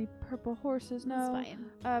don't have any purple horses, no. That's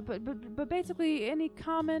fine. But basically any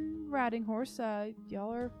common riding horse,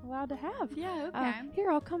 y'all are allowed to have. Yeah, okay.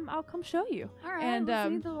 Here, I'll come show you. All right, and let's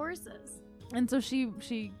see the horses. And so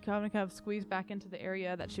she kind of squeezed back into the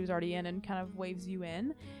area that she was already in and kind of waves you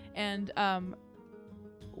in. And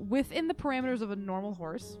within the parameters of a normal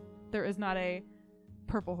horse, there is not a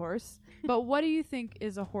purple horse. But what do you think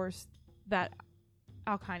is a horse that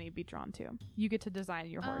Alkayani would be drawn to? You get to design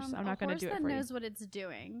your horse. I'm not going to do it for you. A horse that knows what it's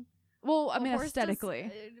doing. Well, I mean,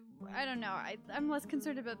 aesthetically. I don't know. I'm less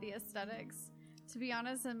concerned about the aesthetics. To be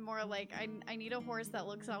honest, I'm more like, I need a horse that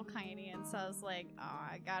looks Alkayani and says, like, oh,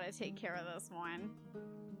 I got to take care of this one.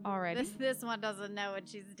 Alrighty. This one doesn't know what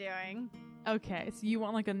she's doing. Okay, so you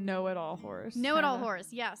want like a know-it-all horse. Know-it-all horse,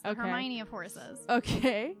 yes. The Hermione of horses.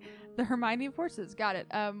 Okay. The Hermione of horses. Got it.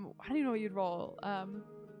 How do you know what you'd roll?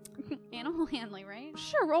 Animal handling, right?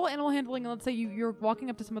 Sure, roll animal handling, and let's say you're walking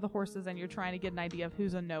up to some of the horses and you're trying to get an idea of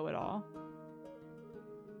who's a know-it-all.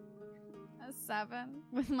 A 7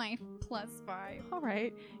 with my +5. All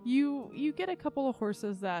right. You get a couple of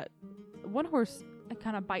horses that... One horse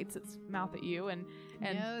kind of bites its mouth at you, and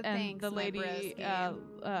thanks, the lady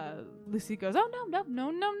Lucy goes, oh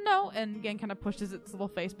no, and again kind of pushes its little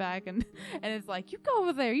face back, and it's like, you go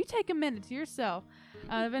over there, you take a minute to yourself.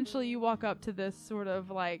 Eventually you walk up to this sort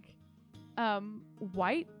of like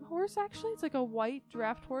white horse. Actually, it's like a white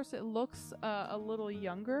draft horse. It looks a little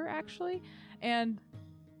younger actually, and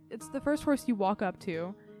it's the first horse you walk up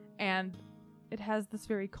to, and it has this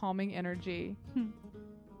very calming energy.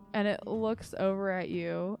 And it looks over at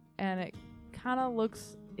you, and it kind of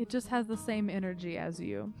looks, it just has the same energy as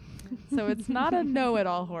you. So it's not a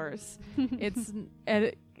know-it-all horse. It's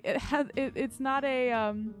not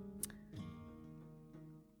a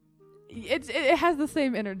it has the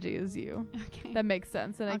same energy as you. Okay. That makes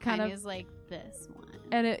sense. And it kind of is like this one.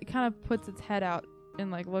 And it kind of puts its head out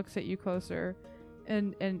and like looks at you closer.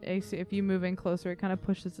 And if you move in closer, it kind of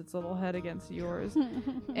pushes its little head against yours.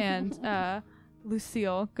 And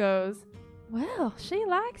Lucille goes, well, she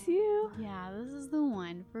likes you. Yeah, this is the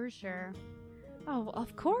one for sure. Oh, well,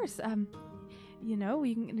 of course. You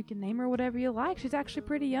can name her whatever you like. She's actually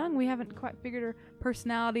pretty young. We haven't quite figured her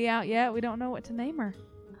personality out yet. We don't know what to name her.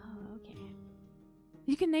 Oh, okay.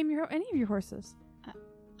 You can name any of your horses.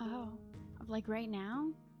 Like right now?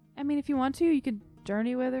 I mean, if you want to, you could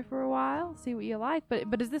journey with her for a while, see what you like.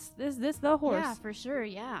 But is this the horse? Yeah, for sure.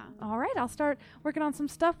 Yeah. All right, I'll start working on some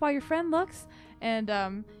stuff while your friend looks.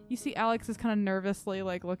 And you see Alex is kind of nervously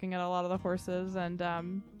like looking at a lot of the horses, and a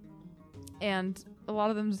lot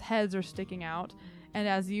of them's heads are sticking out. And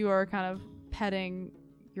as you are kind of petting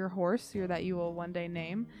your horse, that you will one day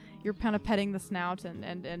name, you're kind of petting the snout and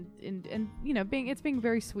being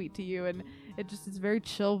very sweet to you, and it's very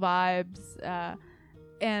chill vibes.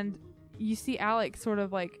 And you see Alex sort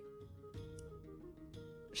of like,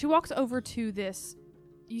 she walks over to this,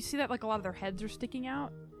 you see that like a lot of their heads are sticking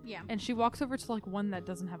out. Yeah. And she walks over to like one that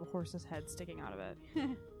doesn't have a horse's head sticking out of it.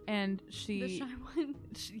 And the shy one.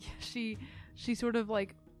 She sort of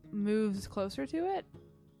like moves closer to it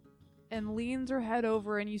and leans her head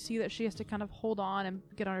over, and you see that she has to kind of hold on and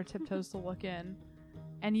get on her tiptoes to look in.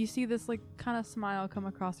 And you see this like kind of smile come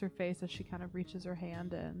across her face as she kind of reaches her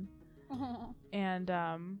hand in.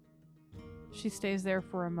 And she stays there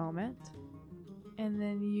for a moment, and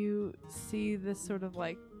then you see this sort of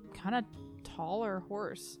like kind of taller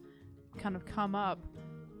horse kind of come up.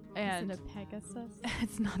 And is it a Pegasus?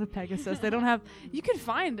 It's not a Pegasus. They don't have, you could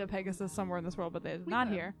find a Pegasus somewhere in this world, but they're not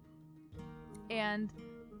here. And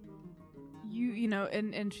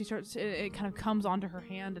and she starts, it kind of comes onto her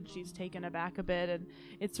hand, and she's taken aback a bit, and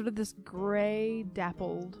it's sort of this gray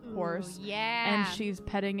dappled horse. Yeah. And she's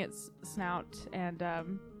petting its snout, and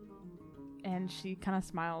and she kind of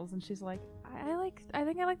smiles and she's like, I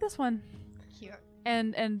think I like this one. Cute.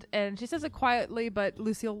 And she says it quietly, but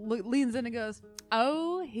Lucille leans in and goes,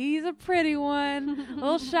 oh, he's a pretty one. A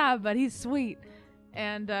little shy, but he's sweet.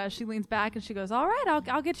 And she leans back and she goes, all right,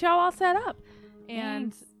 I'll get y'all all set up.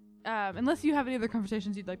 And unless you have any other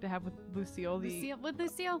conversations you'd like to have with Lucille. With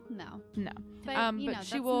Lucille? No. No. But, but she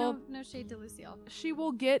that's will... No shade to Lucille. She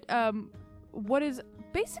will get what is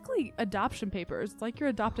basically adoption papers. It's like you're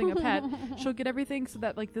adopting a pet. She'll get everything so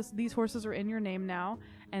that like these horses are in your name now.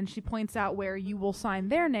 And she points out where you will sign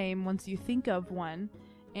their name once you think of one.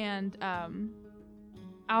 And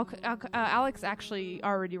Alex actually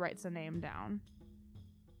already writes a name down.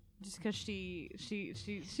 Just because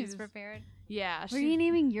she's prepared. Yeah. What are you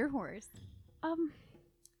naming your horse?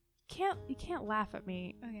 You can't laugh at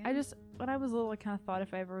me. Okay. I just, when I was little, I kind of thought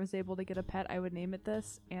if I ever was able to get a pet, I would name it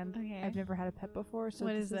this. And I've never had a pet before. So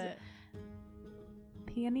what is it?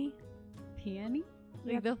 Peony. Peony?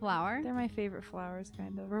 Like the flower? They're my favorite flowers,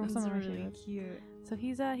 kind of. Or That's some of my really favorites. cute. So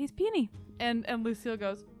he's Peony. And Lucille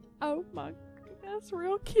goes, oh my, that's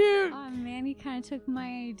real cute. Oh man, you kind of took my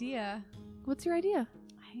idea. What's your idea?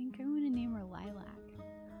 I think I'm gonna name her Lilac.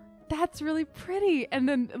 That's really pretty. And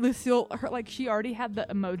then Lucille, she already had the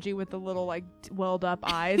emoji with the little like welled up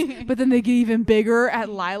eyes, but then they get even bigger at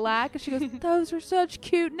Lilac. And she goes, those are such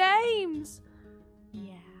cute names.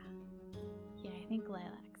 Yeah, I think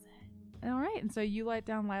Lilac's it. All right. And so you write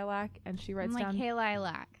down Lilac and she writes down. Hey,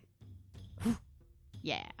 Lilac.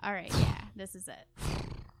 Yeah. All right. Yeah. This is it.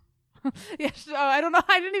 Yeah, I don't know.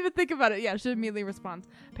 I didn't even think about it. Yeah, she immediately responds,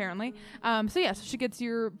 apparently. So she gets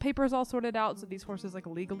your papers all sorted out, so these horses like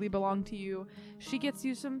legally belong to you. She gets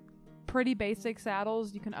you some pretty basic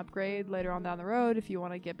saddles you can upgrade later on down the road if you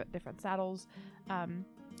want to get different saddles.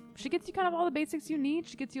 She gets you kind of all the basics you need.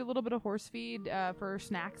 She gets you a little bit of horse feed for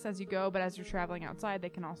snacks as you go, but as you're traveling outside, they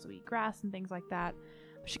can also eat grass and things like that.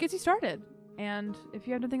 But she gets you started. And if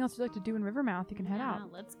you have nothing else you'd like to do in Rivermouth, you can head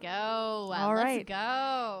out. Let's go. All right. Let's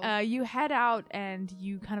go. You head out and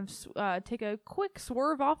you kind of take a quick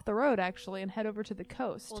swerve off the road, actually, and head over to the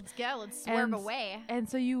coast. Let's go. Let's swerve away. And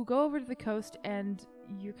so you go over to the coast and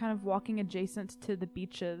you're kind of walking adjacent to the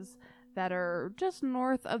beaches that are just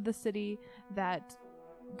north of the city that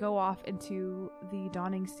go off into the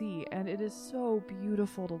dawning sea. And it is so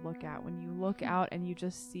beautiful to look at when you look out and you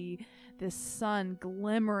just see this sun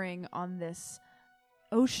glimmering on this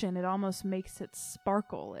ocean. It almost makes it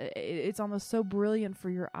sparkle. It's almost so brilliant for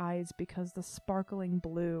your eyes because the sparkling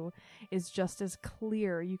blue is just as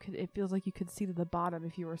clear. It feels like you could see to the bottom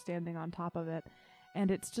if you were standing on top of it. And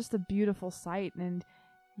it's just a beautiful sight. And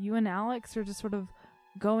you and Alex are just sort of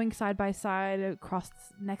going side by side across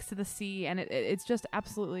next to the sea, and it's just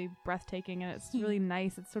absolutely breathtaking, and it's really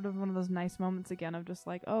nice. It's sort of one of those nice moments again of just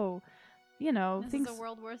like, oh, this is a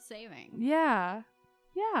world worth saving. Yeah.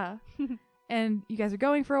 And you guys are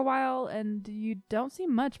going for a while, and you don't see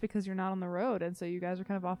much because you're not on the road, and so you guys are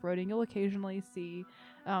kind of off-roading. You'll occasionally see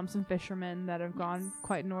some fishermen that have gone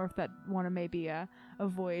quite north that want to maybe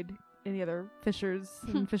avoid any other fishers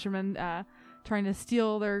and fishermen trying to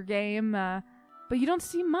steal their game. But you don't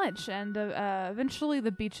see much, and eventually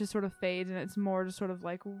the beaches sort of fade, and it's more just sort of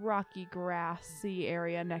like rocky, grassy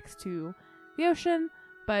area next to the ocean.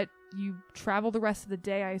 But you travel the rest of the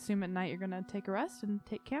day. I assume at night you're going to take a rest and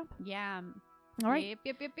take camp? Yeah. All right.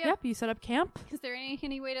 Yep. You set up camp. Is there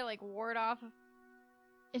any way to like ward off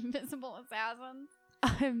invisible assassins?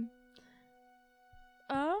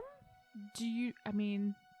 Do you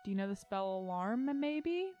know the spell alarm,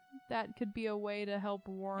 maybe? That could be a way to help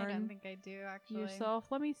warn I don't think I do, actually. yourself.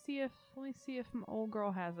 Let me see if my old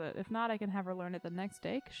girl has it. If not, I can have her learn it the next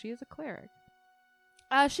day, 'cause she is a cleric.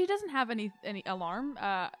 She doesn't have any alarm.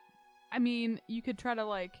 You could try to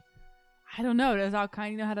I don't know. Does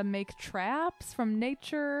Alkine know how to make traps from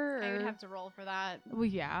nature? I would have to roll for that. Well,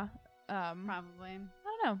 yeah. Probably. I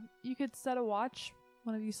don't know. You could set a watch.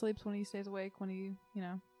 One of you sleeps, one of you stays awake, one of you,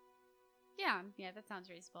 Yeah, that sounds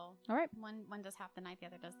reasonable. All right. One does half the night, the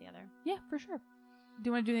other does the other. Yeah, for sure. Do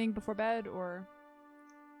you want to do anything before bed, or?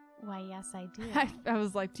 Why, yes, I do. I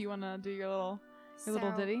was like, do you want to do your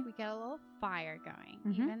little ditty? We get a little fire going,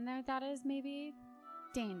 Mm-hmm. even though that is maybe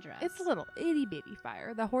dangerous. It's a little itty bitty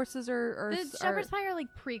fire. The horses are the shepherd's pie are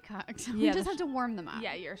like pre-cooked. Yeah, we just have to warm them up.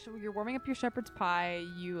 Yeah, you're warming up your shepherd's pie.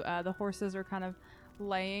 The horses are kind of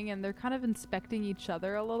laying, and they're kind of inspecting each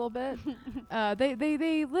other a little bit.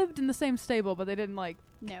 They lived in the same stable, but they didn't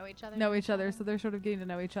know each other. So they're sort of getting to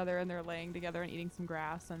know each other, and they're laying together and eating some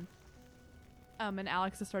grass, and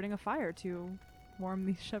Alex is starting a fire to warm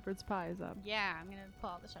these shepherd's pies up. Yeah, I'm gonna pull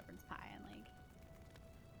out the shepherd's pie and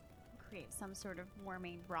create some sort of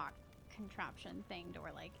warming rock contraption thing to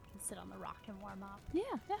where like you can sit on the rock and warm up. Yeah.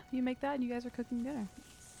 You make that and you guys are cooking dinner.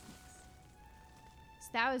 So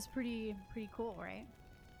that was pretty cool, right?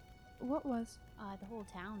 What was? The whole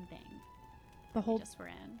town thing. The whole... We just were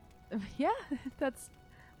in. Yeah, that's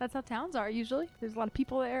how towns are usually. There's a lot of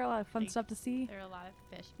people there, a lot of fun stuff to see. There are a lot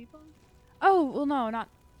of fish people? Oh, well, no, not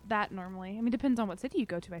that normally. I mean, depends on what city you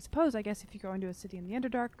go to, I suppose. I guess if you go into a city in the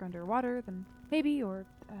Underdark or underwater, then maybe, or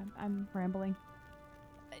I'm rambling.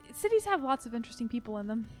 Cities have lots of interesting people in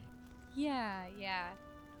them. Yeah.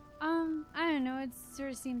 I don't know. It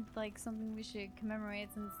sort of seemed like something we should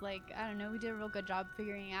commemorate since, like, I don't know, we did a real good job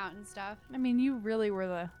figuring out and stuff. I mean, you really were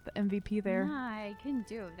the MVP there. Nah, I couldn't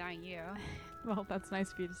do it without you. Well, that's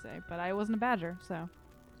nice of you to say, but I wasn't a badger, so.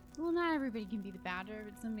 Well, not everybody can be the badger,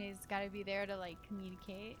 but somebody's got to be there to, like,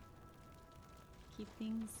 communicate. Keep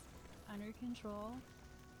things under control.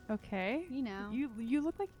 Okay. You know. You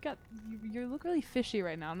look like you look really fishy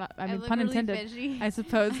right now. I mean, look pun really intended. Fishy. I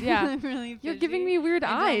suppose. Yeah. I look really fishy. You're giving me weird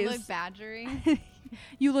eyes. Don't look badgery.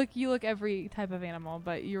 You look every type of animal,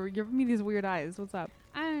 but you're giving me these weird eyes. What's up?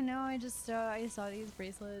 I don't know. I just I saw these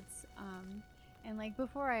bracelets, and like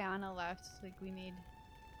before Ayana left, like we made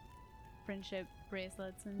friendship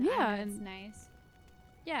bracelets, and it's nice.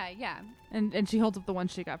 Yeah. And she holds up the one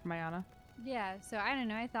she got from Ayana. Yeah. So I don't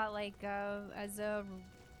know. I thought like as a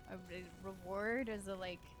reward, as a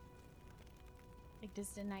like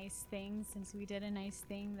just a nice thing, since we did a nice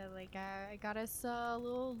thing, that like I got us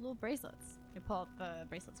little bracelets. I pull out the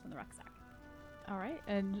bracelets from the rucksack. All right,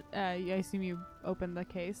 and I assume you open the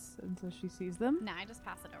case, and so she sees them. Nah, I just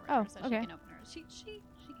pass it over to her so okay. she can open hers.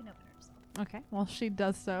 She can open hers. Okay, well she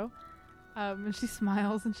does so, and she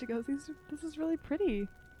smiles and she goes, "This is really pretty.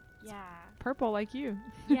 Yeah, purple like you."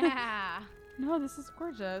 Yeah. No, this is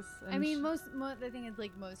gorgeous. And I mean, the thing is,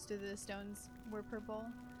 like, most of the stones were purple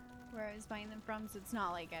where I was buying them from, so it's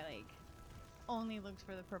not like I only looked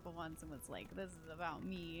for the purple ones and was like, this is about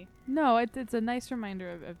me. No, it's a nice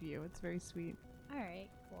reminder of you. It's very sweet. All right,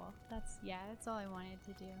 cool. That's all I wanted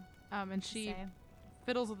to do. And she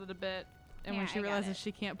fiddles with it a bit, and Yeah, when she I got realizes it.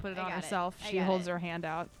 she can't put it I on got it. herself, I she got holds it. her hand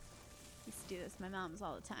out. I used to do this with my mom's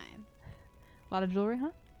all the time. A lot of jewelry,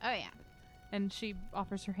 huh? Oh, yeah. And she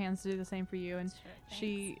offers her hands to do the same for you, and Sure,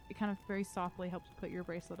 she kind of very softly helps put your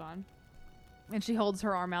bracelet on. And she holds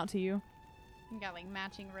her arm out to you. You got, like,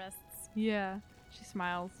 matching wrists. Yeah. She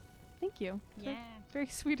smiles. Thank you. Yeah. Very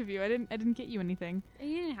sweet of you. I didn't get you anything.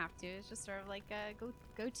 You didn't have to. It's just sort of like a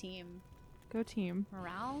go team. Go team.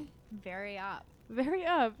 Morale, very up. Very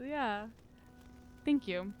up, yeah. Thank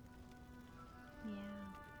you. Yeah.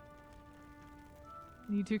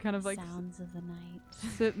 You two kind of like Sounds of the night.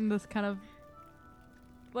 sit in this kind of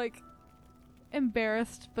like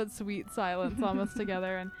embarrassed but sweet silence almost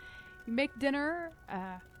together, and you make dinner.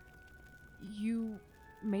 You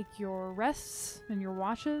make your rests and your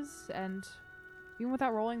watches, and even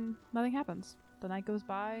without rolling, nothing happens. The night goes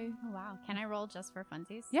by. Oh, wow. Can I roll just for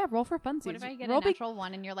funsies? Yeah, roll for funsies. What if I get roll a natural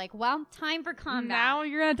 1 and you're like, well, time for combat? Now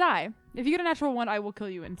you're gonna die. If you get a natural 1, I will kill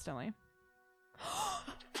you instantly.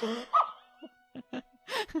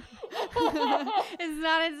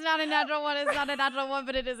 It's not a natural 1. It's not a natural 1,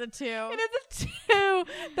 but it is a 2. It is a 2.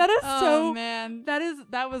 That is Oh, man.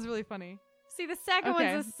 That was really funny. See, the second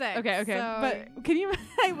one's a 6. Okay. So But can you?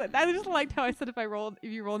 I just liked how I said if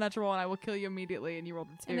you roll a natural 1, I will kill you immediately, and you rolled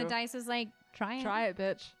a 2. and the dice was like, try it. Try it,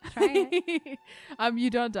 bitch. Try it. You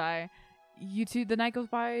don't die. You two. The night goes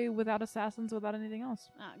by without assassins, without anything else.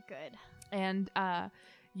 Oh, good. And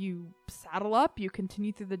you saddle up. You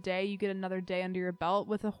continue through the day. You get another day under your belt.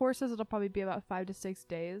 With the horses, it'll probably be about 5 to 6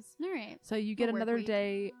 days. All right. So you get A work another week.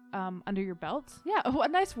 day under your belt. Yeah, a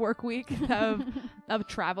nice work week of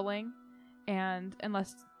traveling. And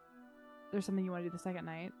unless there's something you want to do the second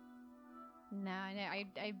night. No,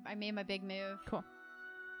 I made my big move. Cool.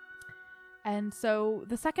 And so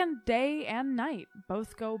the second day and night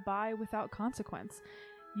both go by without consequence.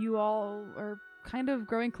 You all are kind of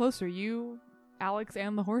growing closer. You, Alex,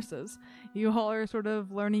 and the horses. You all are sort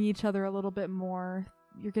of learning each other a little bit more.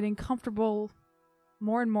 You're getting comfortable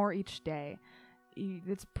more and more each day.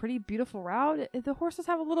 It's a pretty beautiful route. The horses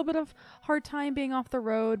have a little bit of hard time being off the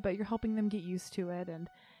road, but you're helping them get used to it, and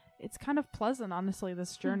it's kind of pleasant, honestly,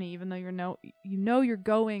 this journey. Even though you know you're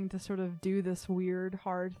going to sort of do this weird,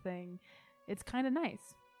 hard thing, it's kind of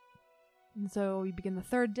nice. And so you begin the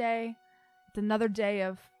third day. It's another day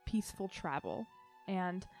of peaceful travel,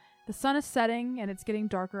 and the sun is setting, and it's getting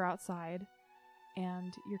darker outside,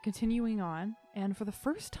 and you're continuing on. And for the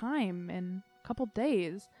first time in a couple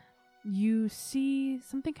days, you see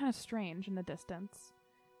something kind of strange in the distance.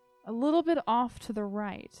 A little bit off to the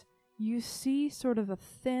right, you see sort of a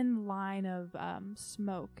thin line of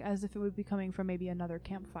smoke, as if it would be coming from maybe another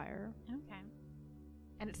campfire. Okay.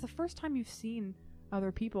 And it's the first time you've seen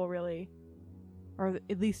other people, really, or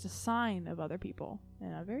at least a sign of other people,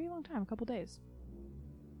 in a very long time, a couple days.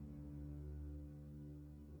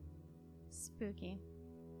 Spooky.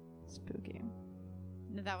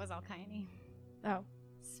 No, that was Alkaine. Oh.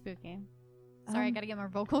 Spooky. Sorry, I gotta get more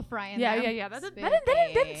vocal fry in yeah, there. Yeah. That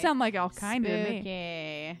didn't sound like Alkaine to me.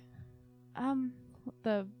 Spooky.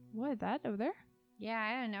 That over there? Yeah,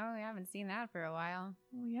 I don't know. We haven't seen that for a while.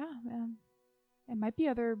 Well, yeah, man. It might be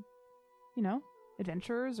other,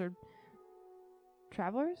 adventurers or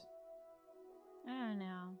travelers. I don't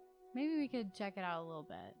know. Maybe we could check it out a little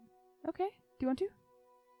bit. Okay. Do you want to?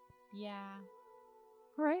 Yeah.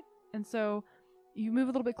 All right. And so you move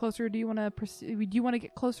a little bit closer. Do you want to do you want to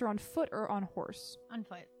get closer on foot or on horse? On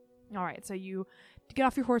foot. All right. So you get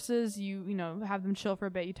off your horses, you have them chill for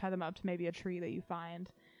a bit, you tie them up to maybe a tree that you find,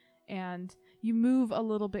 and you move a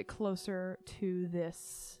little bit closer to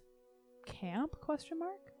this camp, ?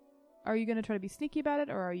 Are you going to try to be sneaky about it,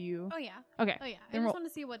 or are you... Oh, yeah. Okay. Oh, yeah. I just want to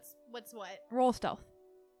see what's what. Roll stealth.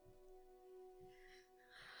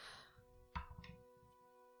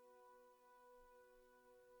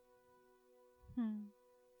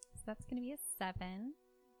 So that's going to be a 7.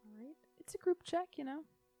 All right. It's a group check,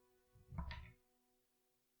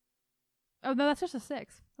 Oh, no, that's just a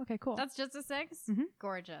 6. Okay, cool. That's just a 6? Mm-hmm.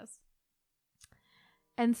 Gorgeous.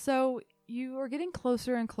 And so you are getting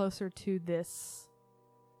closer and closer to this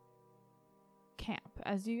camp.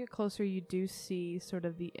 As you get closer, you do see sort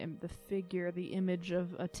of the figure, the image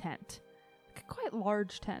of a tent. A quite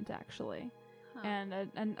large tent, actually. Huh. And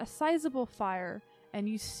a sizable fire. And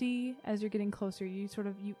you see, as you're getting closer, you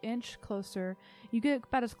inch closer. You get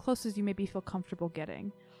about as close as you maybe feel comfortable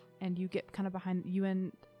getting. And you get kind of behind, you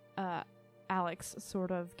and Alex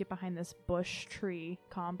sort of get behind this bush tree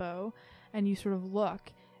combo. And you sort of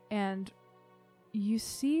look, and you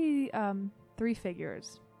see 3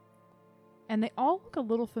 figures. And they all look a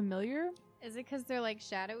little familiar. Is it because they're like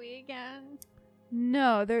shadowy again?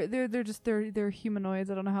 No, they're humanoids.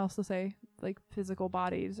 I don't know how else to say. Like physical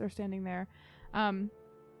bodies are standing there.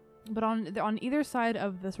 But on either side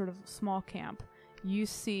of the sort of small camp, you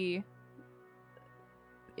see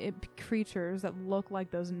creatures that look like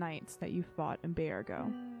those knights that you fought in Baergo.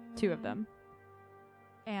 2 of them.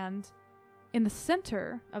 And in the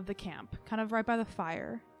center of the camp, kind of right by the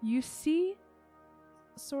fire, you see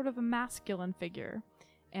sort of a masculine figure.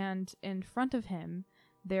 And in front of him,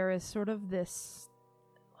 there is sort of this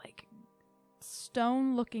like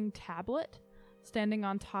stone-looking tablet standing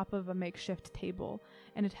on top of a makeshift table,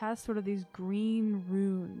 and it has sort of these green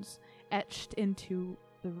runes etched into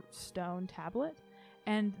the stone tablet,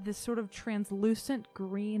 and this sort of translucent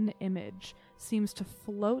green image seems to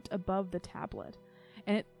float above the tablet,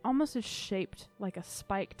 and it almost is shaped like a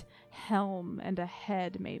spiked helm and a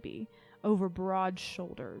head maybe over broad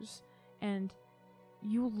shoulders. And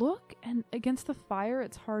you look, and against the fire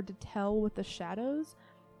it's hard to tell with the shadows,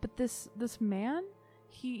 but this man,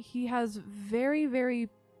 He has very, very,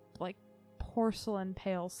 like, porcelain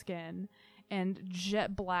pale skin and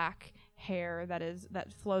jet black hair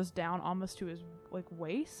that flows down almost to his, like,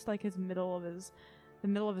 waist, like the middle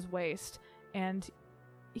of his waist. And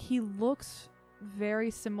he looks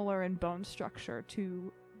very similar in bone structure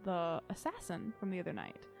to the assassin from the other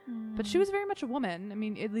night. But she was very much a woman. I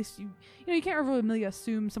mean, at least you can't really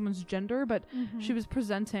assume someone's gender, but she was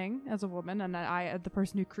presenting as a woman, and I, the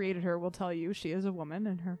person who created her, will tell you she is a woman,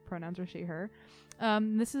 and her pronouns are she, her.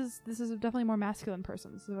 This is definitely a more masculine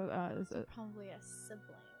person. So, probably a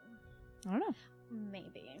sibling. I don't know.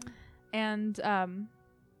 Maybe. And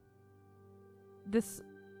this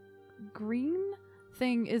green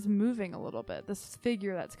thing is moving a little bit. This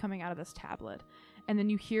figure that's coming out of this tablet, and then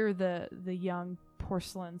you hear the young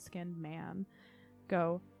porcelain-skinned man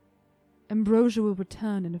go, "Ambrosia will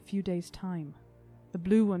return in a few days' time. The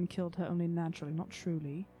blue one killed her only naturally, not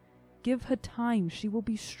truly. Give her time, she will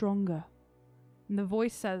be stronger." And the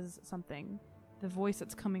voice says something. The voice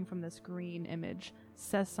that's coming from this green image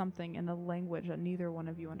says something in a language that neither one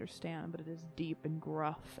of you understand, but it is deep and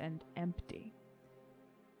gruff and empty.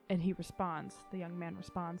 And he responds, the young man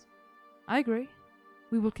responds, "I agree.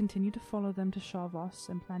 We will continue to follow them to Shavos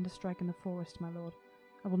and plan to strike in the forest, my lord.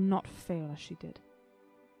 I will not fail as she did."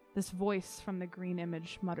 This voice from the green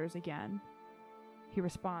image mutters again. He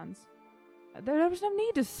responds, There was no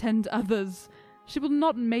need to send others. She will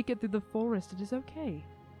not make it through the forest. It is okay.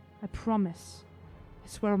 I promise. I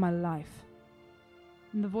swear on my life."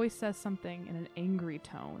 And the voice says something in an angry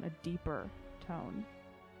tone, a deeper tone.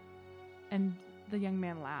 And the young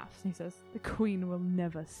man laughs and he says, "The queen will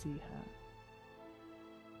never see her."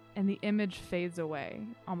 And the image fades away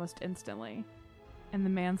almost instantly. And the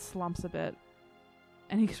man slumps a bit.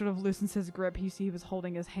 And he sort of loosens his grip. You see he was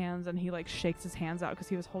holding his hands and he like shakes his hands out because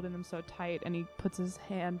he was holding them so tight. And he puts his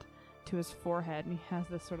hand to his forehead and he has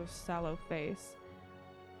this sort of sallow face.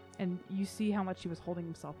 And you see how much he was holding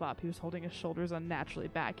himself up. He was holding his shoulders unnaturally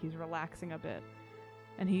back. He's relaxing a bit.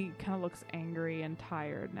 And he kind of looks angry and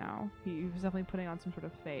tired now. He was definitely putting on some sort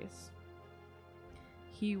of face.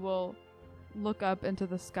 He will look up into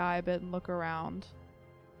the sky a bit and look around.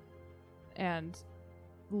 And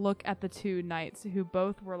look at the two knights who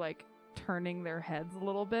both were like turning their heads a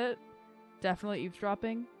little bit. Definitely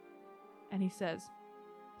eavesdropping. And he says,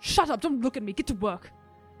 "Shut up, don't look at me, get to work."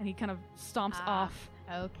 And he kind of stomps off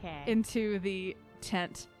into the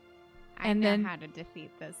tent. I know how to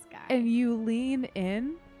defeat this guy. And you lean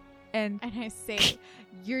in and I say,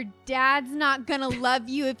 "Your dad's not gonna love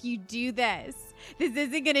you if you do this. This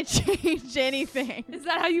isn't gonna change anything." Is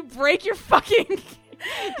that how you break your fucking...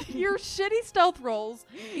 Your shitty stealth rolls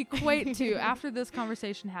equate to, after this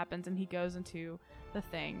conversation happens and he goes into the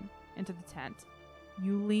thing, into the tent,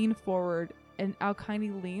 you lean forward and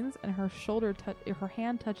Alkine leans and her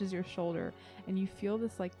hand touches your shoulder and you feel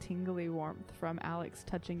this like tingly warmth from Alex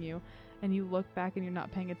touching you. And you look back and you're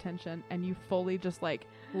not paying attention and you fully just like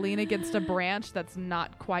lean against a branch that's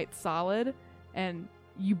not quite solid, and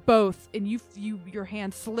you both, and your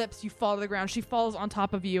hand slips, you fall to the ground, she falls on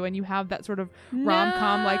top of you, and you have that sort of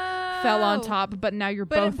rom-com like fell on top, but now you're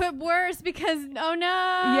both... But worse because, oh no!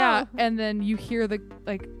 Yeah, and then you hear the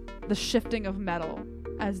shifting of metal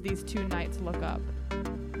as these two knights look up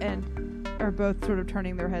and are both sort of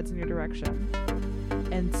turning their heads in your direction,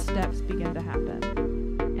 and steps begin to happen.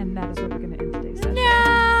 And that is where we're going to end today's session.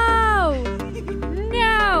 No!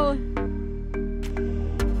 No!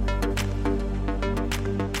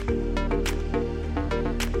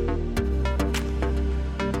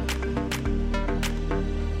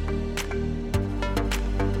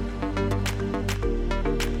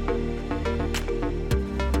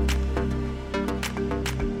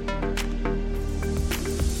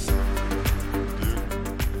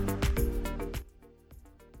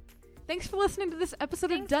 Thanks for listening to this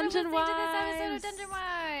episode of Dungeon Wives.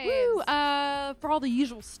 Woo! For all the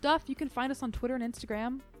usual stuff, you can find us on Twitter and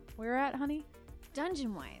Instagram. Where at, honey?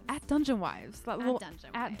 Dungeon Wives. At Dungeon Wives. Dungeon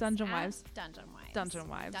Wives. Dungeon Wives. Dungeon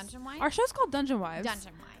Wives. Dungeon Wives. Our show's called Dungeon Wives.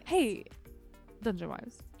 Dungeon Wives. Hey, Dungeon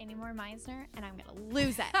Wives. Any more Meisner, and I'm going to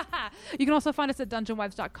lose it. You can also find us at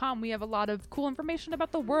dungeonwives.com. We have a lot of cool information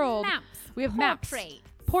about the world. Maps. We have maps.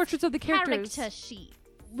 Portraits of the characters. Character sheet.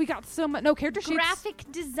 We got so much. No, character sheets. Graphic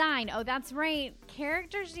design. Oh, that's right.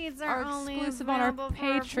 Character sheets are only exclusive on our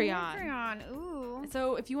Patreon. Ooh.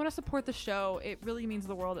 So if you want to support the show, it really means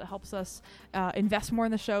the world. It helps us invest more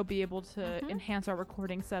in the show, be able to enhance our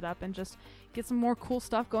recording setup, and just get some more cool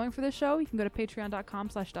stuff going for the show. You can go to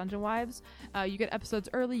patreon.com/dungeonwives. You get episodes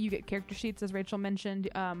early. You get character sheets, as Rachel mentioned.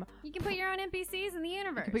 You can put your own NPCs in the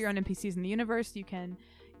universe. You can put your own NPCs in the universe. You can...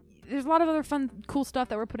 There's a lot of other fun, cool stuff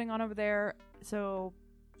that we're putting on over there. So...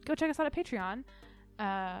 go check us out at Patreon.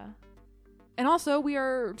 And also, we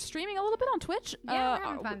are streaming a little bit on Twitch. Yeah, we're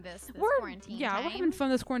having fun this quarantine time. Yeah, we're having fun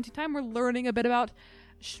this quarantine time. We're learning a bit about,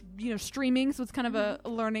 streaming, so it's kind of a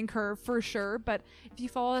learning curve for sure. But if you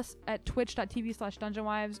follow us at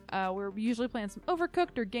twitch.tv/dungeonwives, we're usually playing some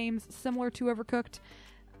Overcooked or games similar to Overcooked.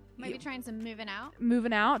 Might be trying some Moving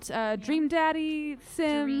Out. Dream Daddy,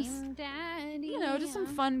 Sims. Dream Daddy. Just some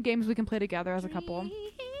fun games we can play together as a couple.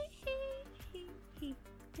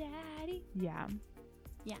 Daddy. Yeah.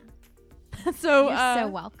 So you're so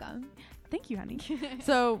welcome. Thank you, honey.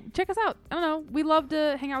 So check us out. I don't know. We love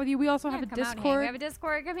to hang out with you. We also have a Discord. We have a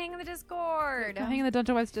Discord. Come hang in the Discord. Come hang in the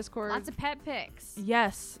Dungeon Wives Discord. Lots of pet pics.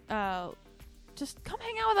 Yes. Just come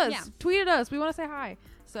hang out with us. Yeah. Tweet at us. We want to say hi.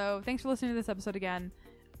 So thanks for listening to this episode again.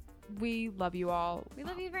 We love you all. We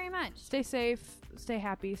love you very much. Stay safe. Stay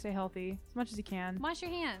happy. Stay healthy as much as you can. Wash your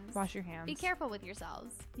hands. Be careful with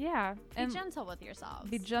yourselves. Yeah. Be gentle with yourselves.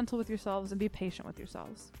 Be gentle with yourselves and be patient with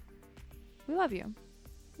yourselves. We love you.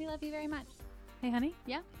 We love you very much. Hey, honey.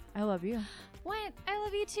 Yeah? I love you. What? I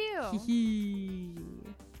love you too.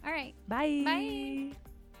 All right. Bye. Bye.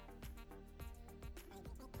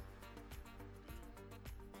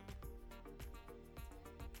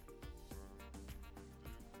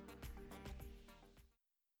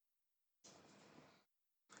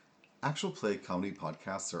 Actual play comedy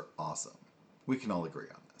podcasts are awesome. We can all agree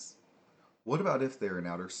on this. What about if they're in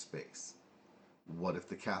outer space? What if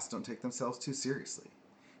the cast don't take themselves too seriously?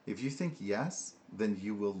 If you think yes, then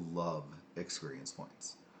you will love Experience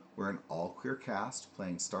Points. We're an all-queer cast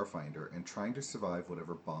playing Starfinder and trying to survive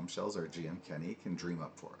whatever bombshells our GM Kenny can dream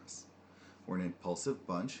up for us. We're an impulsive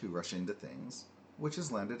bunch who rush into things, which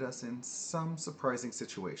has landed us in some surprising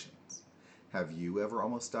situations. Have you ever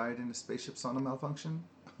almost died in a spaceship's on a malfunction?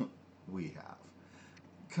 We have.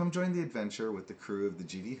 Come join the adventure with the crew of the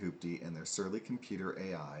GD Hoopty and their surly computer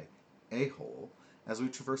AI, A-Hole, as we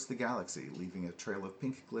traverse the galaxy, leaving a trail of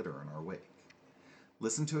pink glitter in our wake.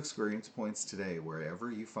 Listen to Experience Points today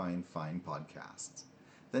wherever you find fine podcasts.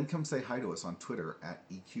 Then come say hi to us on Twitter at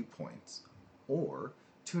EQPoints, or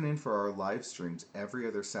tune in for our live streams every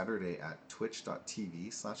other Saturday at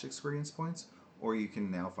twitch.tv/experiencepoints, or you can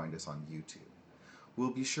now find us on YouTube. We'll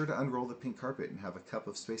be sure to unroll the pink carpet and have a cup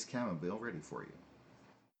of space chamomile ready for you.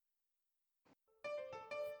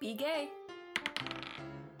 Be gay.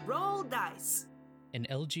 Roll dice. An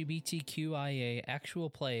LGBTQIA actual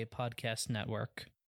play podcast network.